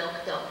leaves the milk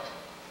don't.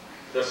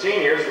 The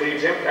seniors leave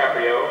Jim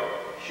Caprio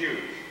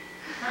shoes.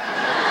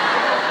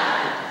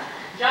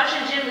 Josh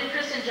and Jim leave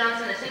Kristen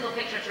Johnson a single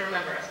picture to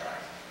remember us by.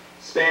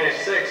 Spanish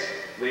 6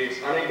 leaves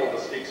unable to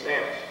speak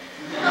Spanish.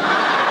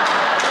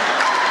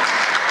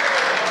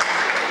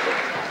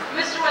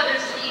 Mr.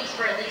 Weathers leaves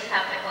for at least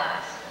half the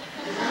class.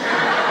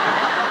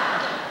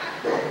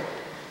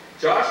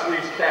 Josh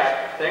leaves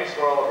Kat, thanks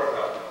for all of her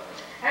help.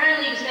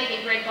 Erin leaves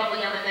making great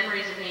bubblegum and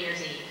memories of New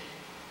Year's Eve.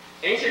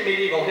 Ancient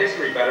medieval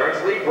history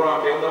veterans leave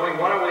Bromfield knowing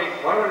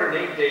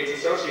 108 dates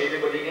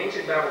associated with the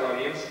ancient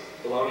Babylonians,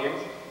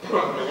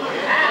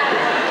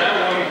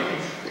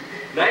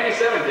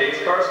 97 dates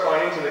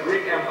corresponding to the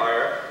Greek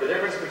Empire, the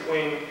difference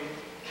between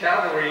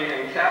cavalry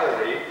and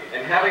cavalry,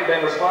 and having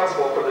been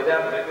responsible for the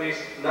death of at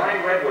least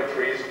 9 redwood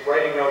trees,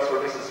 writing notes for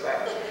Mrs.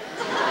 Spatt.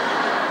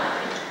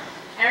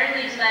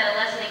 Erin leaves about a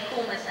lesson in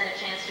coolness and a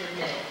chance to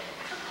admit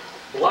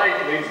it.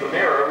 Blythe leaves the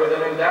Mirror with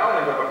an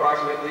endowment of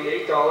approximately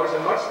 $8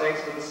 and much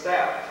thanks to the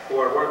staff, who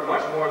are worth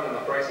much more than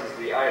the prices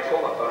the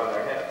Ayatollah put on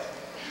their heads.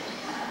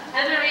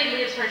 Heather Reed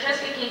leaves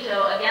Francesca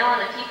Quinto a gallon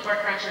of Keep Bar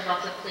Crunch and a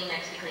box of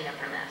Kleenex to clean up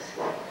her mess.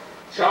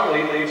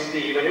 Chumley leaves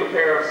Steve a new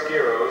pair of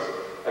Skiros,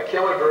 a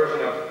killer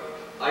version of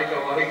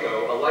Iko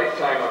Iko, a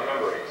lifetime of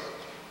memories.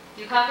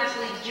 Dukakis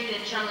leaves Jude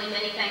and Chumley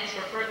many thanks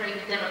for furthering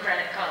the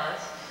democratic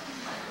cause.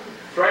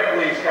 Fred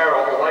leaves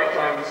Harold a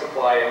lifetime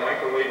supply of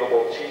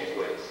microwavable cheese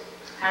whiz.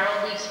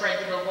 Harold leaves Fred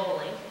to go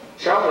bowling.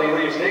 Chumley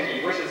leaves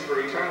Nikki wishes for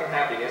eternal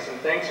happiness and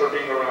thanks for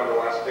being around the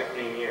last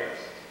 15 years.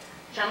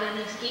 Chumley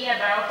leaves Kia a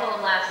barrel full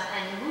of laughs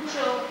and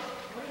mucho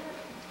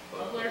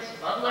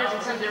bubblers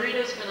and some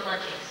Doritos for the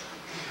munchies.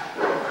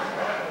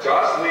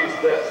 Josh leaves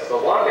this, the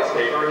longest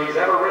paper he's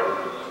ever written.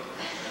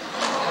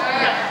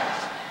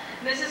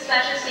 Mrs.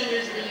 Sasha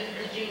seniors leave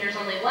the juniors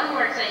only one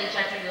more exciting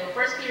chapter to go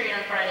first period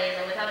on Fridays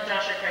and without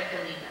Josh or Craig to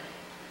lead them.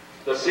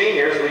 The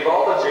seniors leave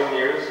all the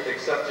juniors,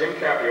 except Jim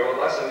Caprio, a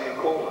lesson in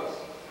coolness.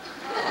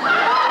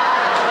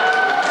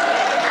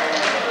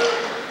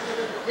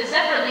 The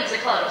Zephyr leaves a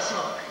cloud of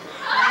smoke.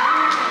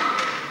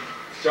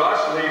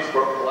 Josh leaves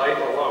Blythe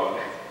alone.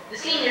 The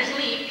seniors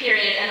leave,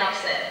 period, and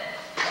upset.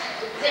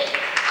 Zip.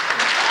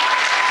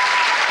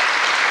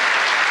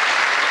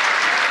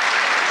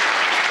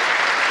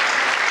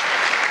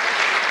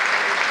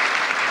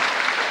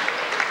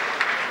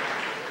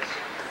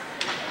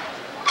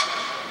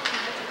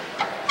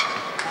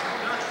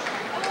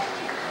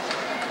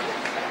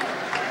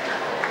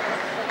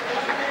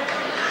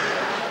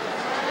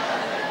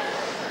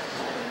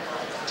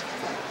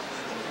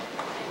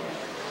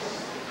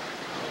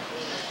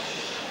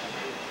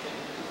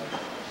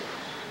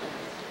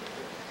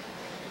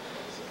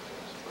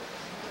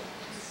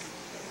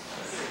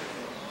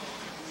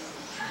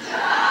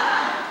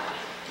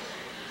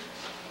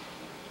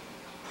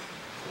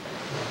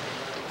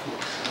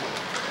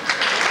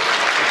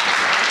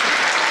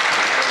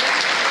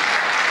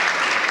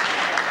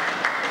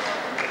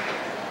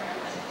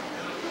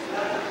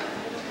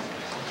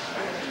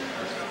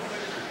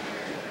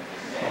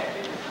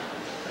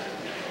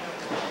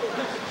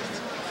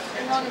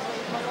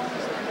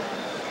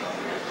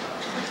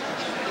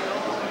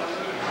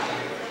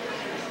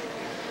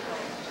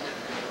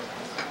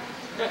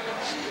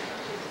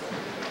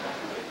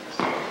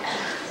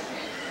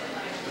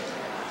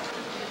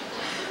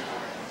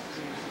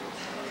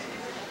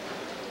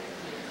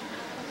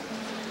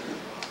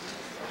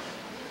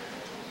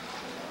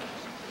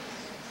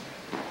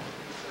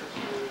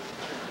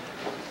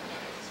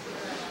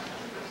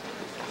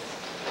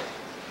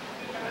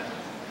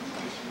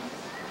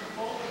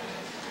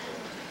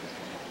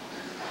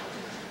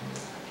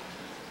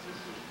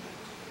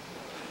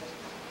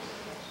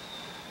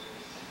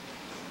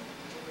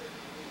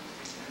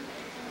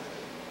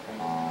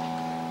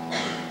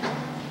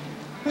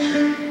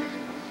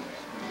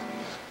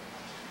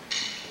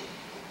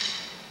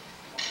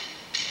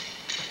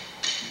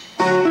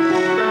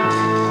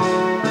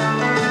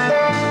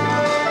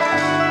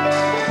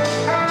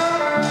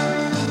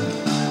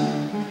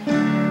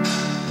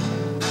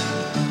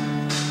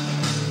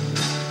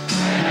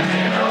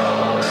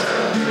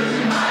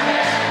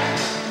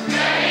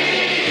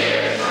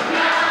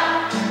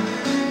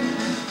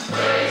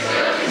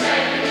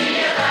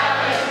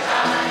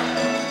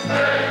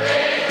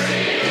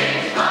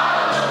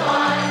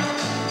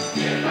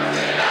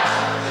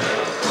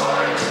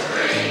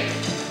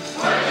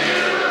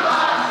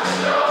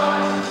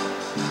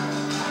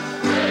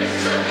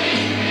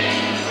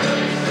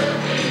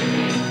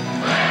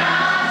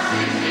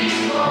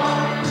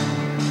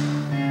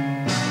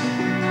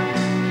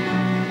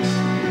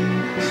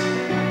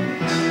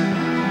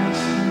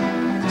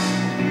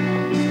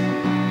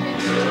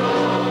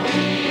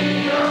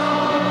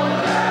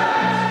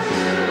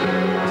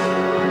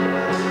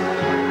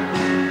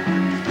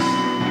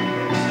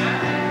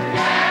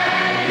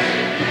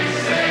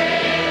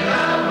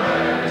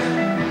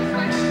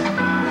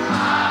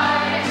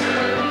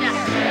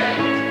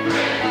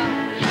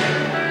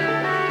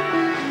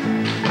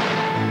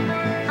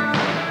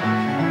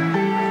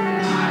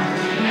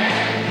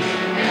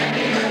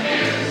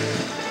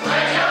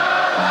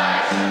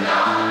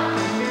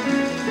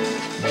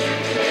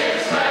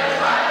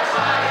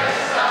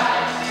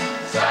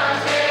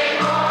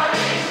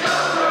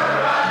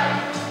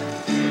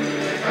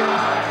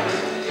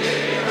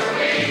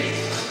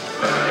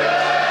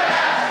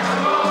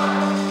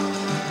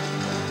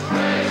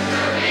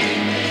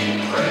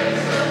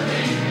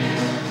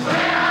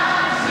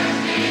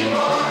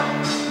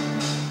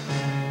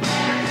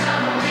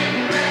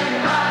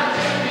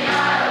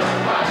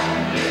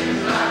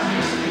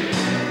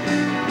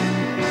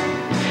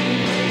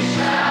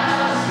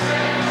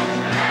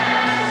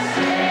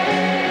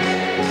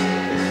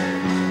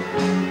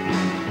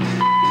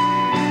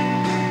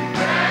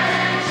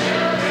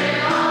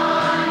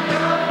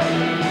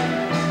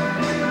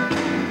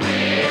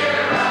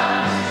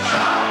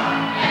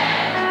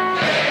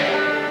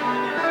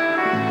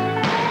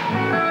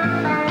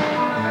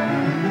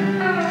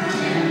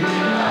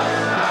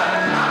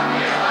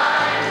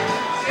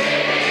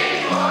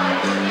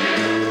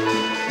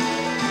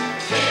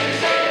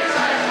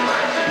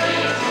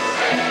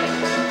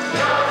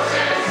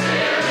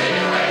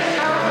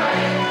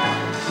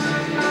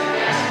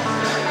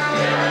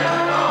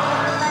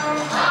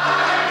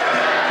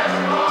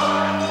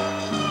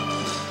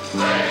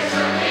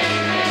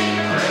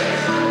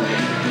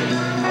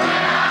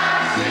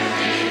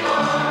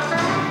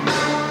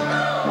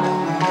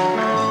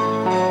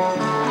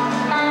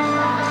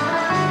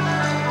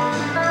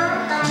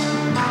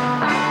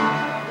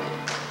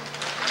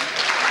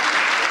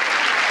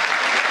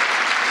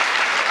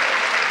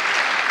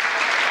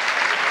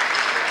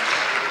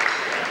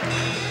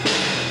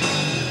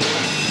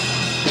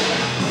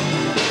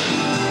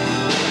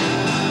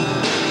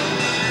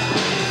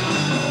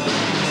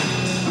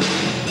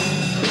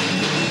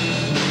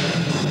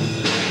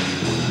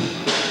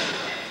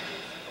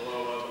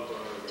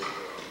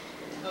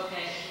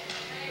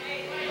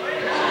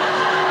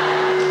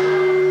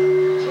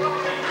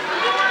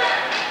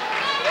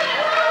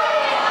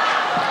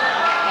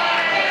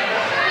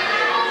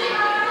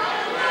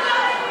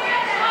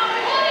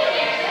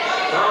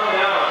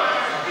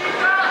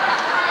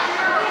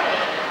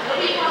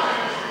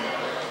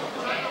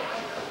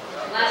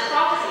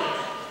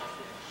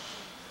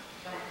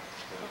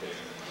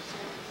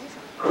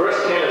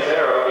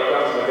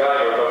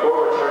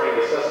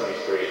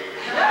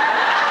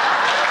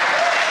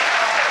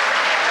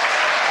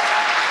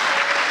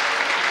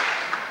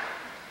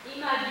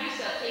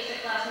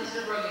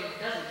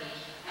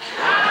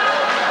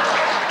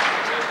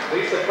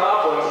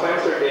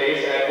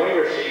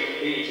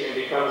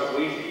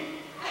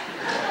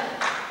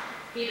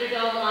 Peter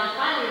Dolomon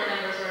finally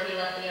remembers where he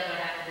left the other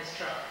half of his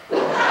truck.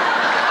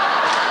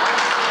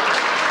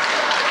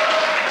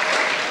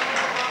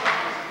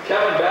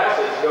 Kevin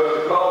Bassett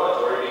goes to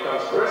college, where he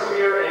becomes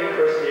crispier and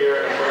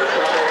crispier and where he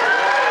travels.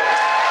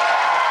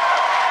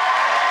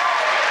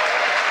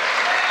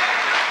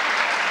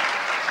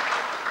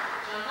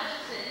 John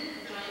Hutchison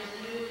joins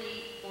the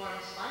newly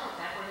formed Spinal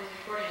Tap for his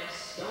recording of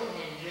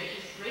Stonehenge,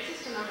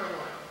 races to number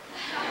 1.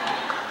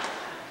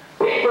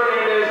 Pete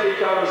Fernandez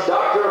becomes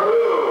Doctor Who.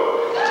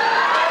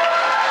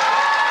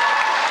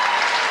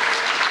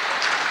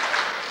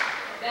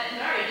 Beth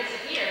Murray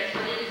disappears,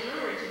 but it is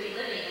rumored to be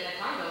living in the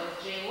Congo with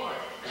Jay Ward.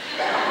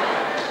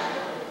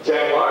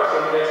 Jack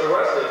Larson gets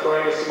arrested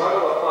trying to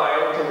smuggle a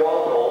file into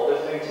Walpole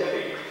visiting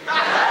Tippy.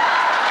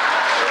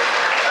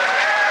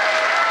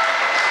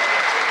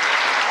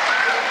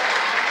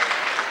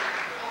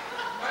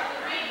 Martha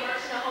Reed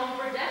works in a home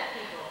for deaf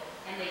people,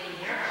 and they can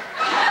hear her.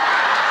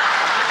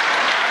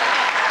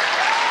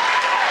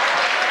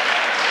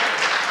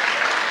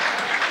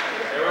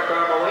 Eric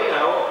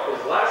Armolino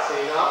is last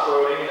seen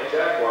off-roading in a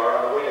Jaguar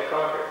on the way to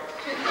Concord.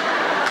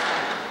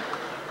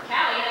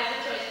 Callie has a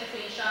choice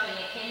between shopping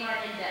at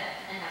Kmart and Death,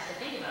 and has to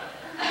think about it.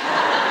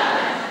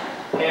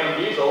 Pam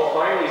Giesel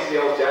finally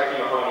steals Jackie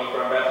Mahoney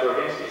from Beth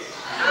Roginski.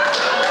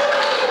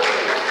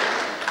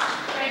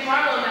 Craig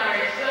Marlowe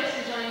marries Joyce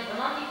and joins the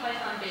Monty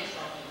Python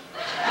baseball team.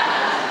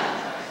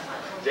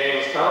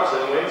 James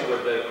Thompson wins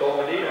with the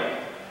Cole Medina.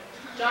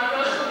 John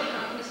Roscoe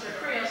becomes Mr.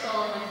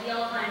 Creosoul and wins the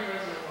Alpine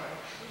Rosen Award.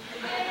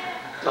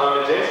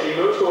 Tom Nijinsky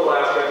moves to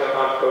Alaska to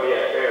hunt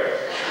Kodiak bears.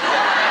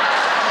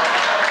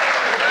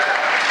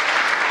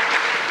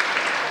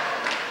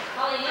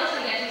 Holly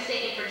Nielsen gets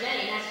mistaken for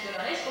Jenny and has to go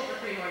to high school for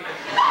 3 more years.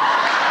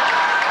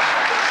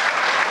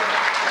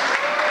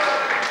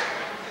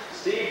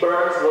 Steve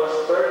Burns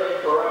looks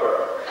 30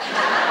 forever.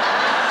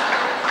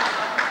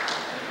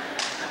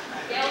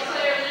 Gail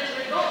Sawyer leads a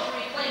revolt to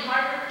reclaim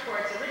Harvard for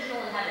its original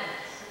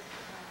inhabitants.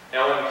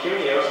 Ellen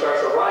Cuneo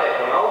starts a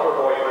riot when all of her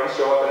boyfriends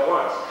show up at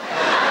once.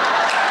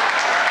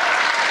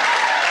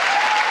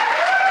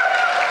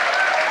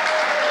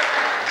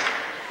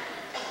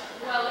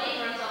 Well, Wayne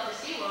runs off to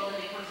SeaWorld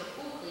and becomes a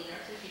pool cleaner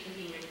so she can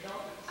be near the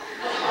dolphins.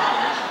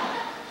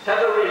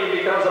 Heather Reed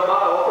becomes a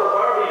model for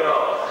Barbie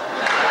dolls.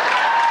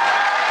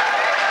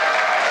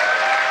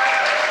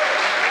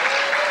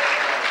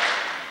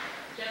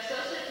 Jeff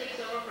Sosa takes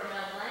over for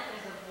Mel Blanc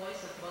as the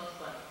voice of Bugs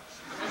Bunny.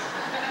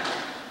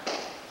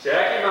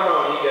 Jackie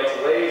Mahoney gets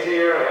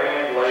lazier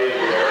and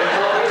lazier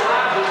until he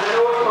lapses into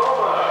a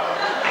coma.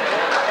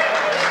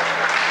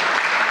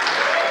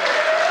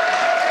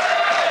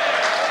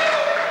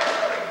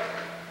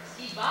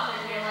 Steve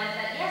Bachman realized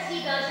that yes,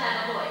 he does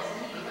have a voice,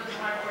 and he becomes a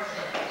hardcore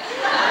singer.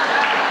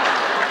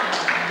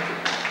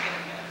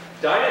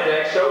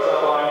 Dynadeck shows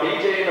up on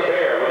BJ and the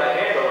Bear with a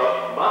handle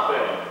of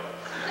muffin.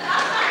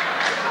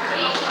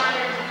 Kate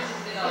Schreiner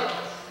introduces the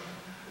dogs.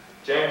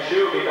 Jen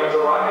Shu becomes a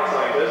rocket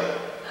scientist.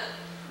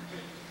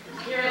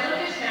 Vera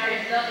Lucas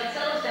marries Doug and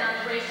settles down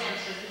to race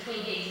hamsters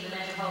between gigs at the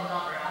Metropolitan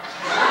Opera House.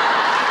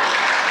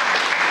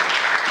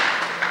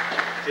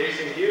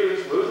 Jason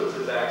Hughes loses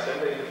his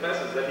accent and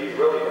confesses that he's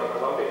really from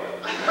Columbia.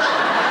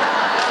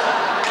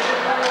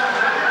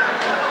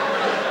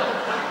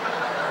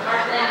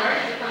 Mark Lambert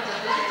becomes a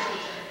physics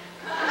teacher.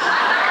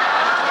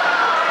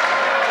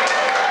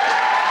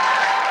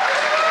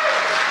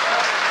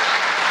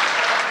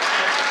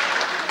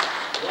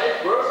 Leif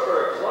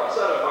Grossberg flunks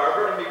out of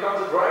Harvard and becomes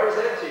a driver's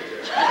ed teacher.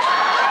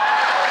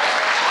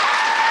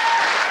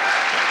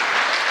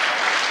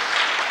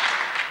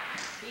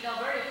 Pete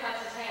Alberti cuts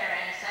his hair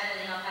and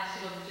sadly enough has to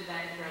go to the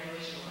back of the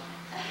graduation line.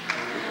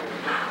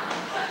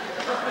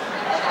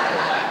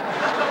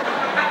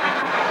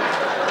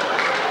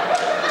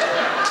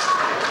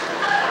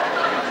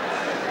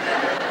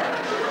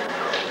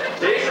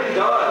 Jason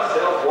Dodd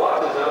sells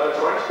watches out of a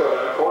trench coat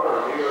in a corner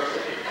of New York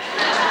City.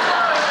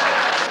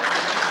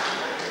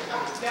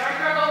 Barry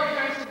Cargo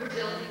returns to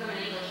Brazil to become an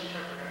English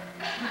interpreter.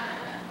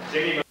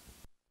 Jimmy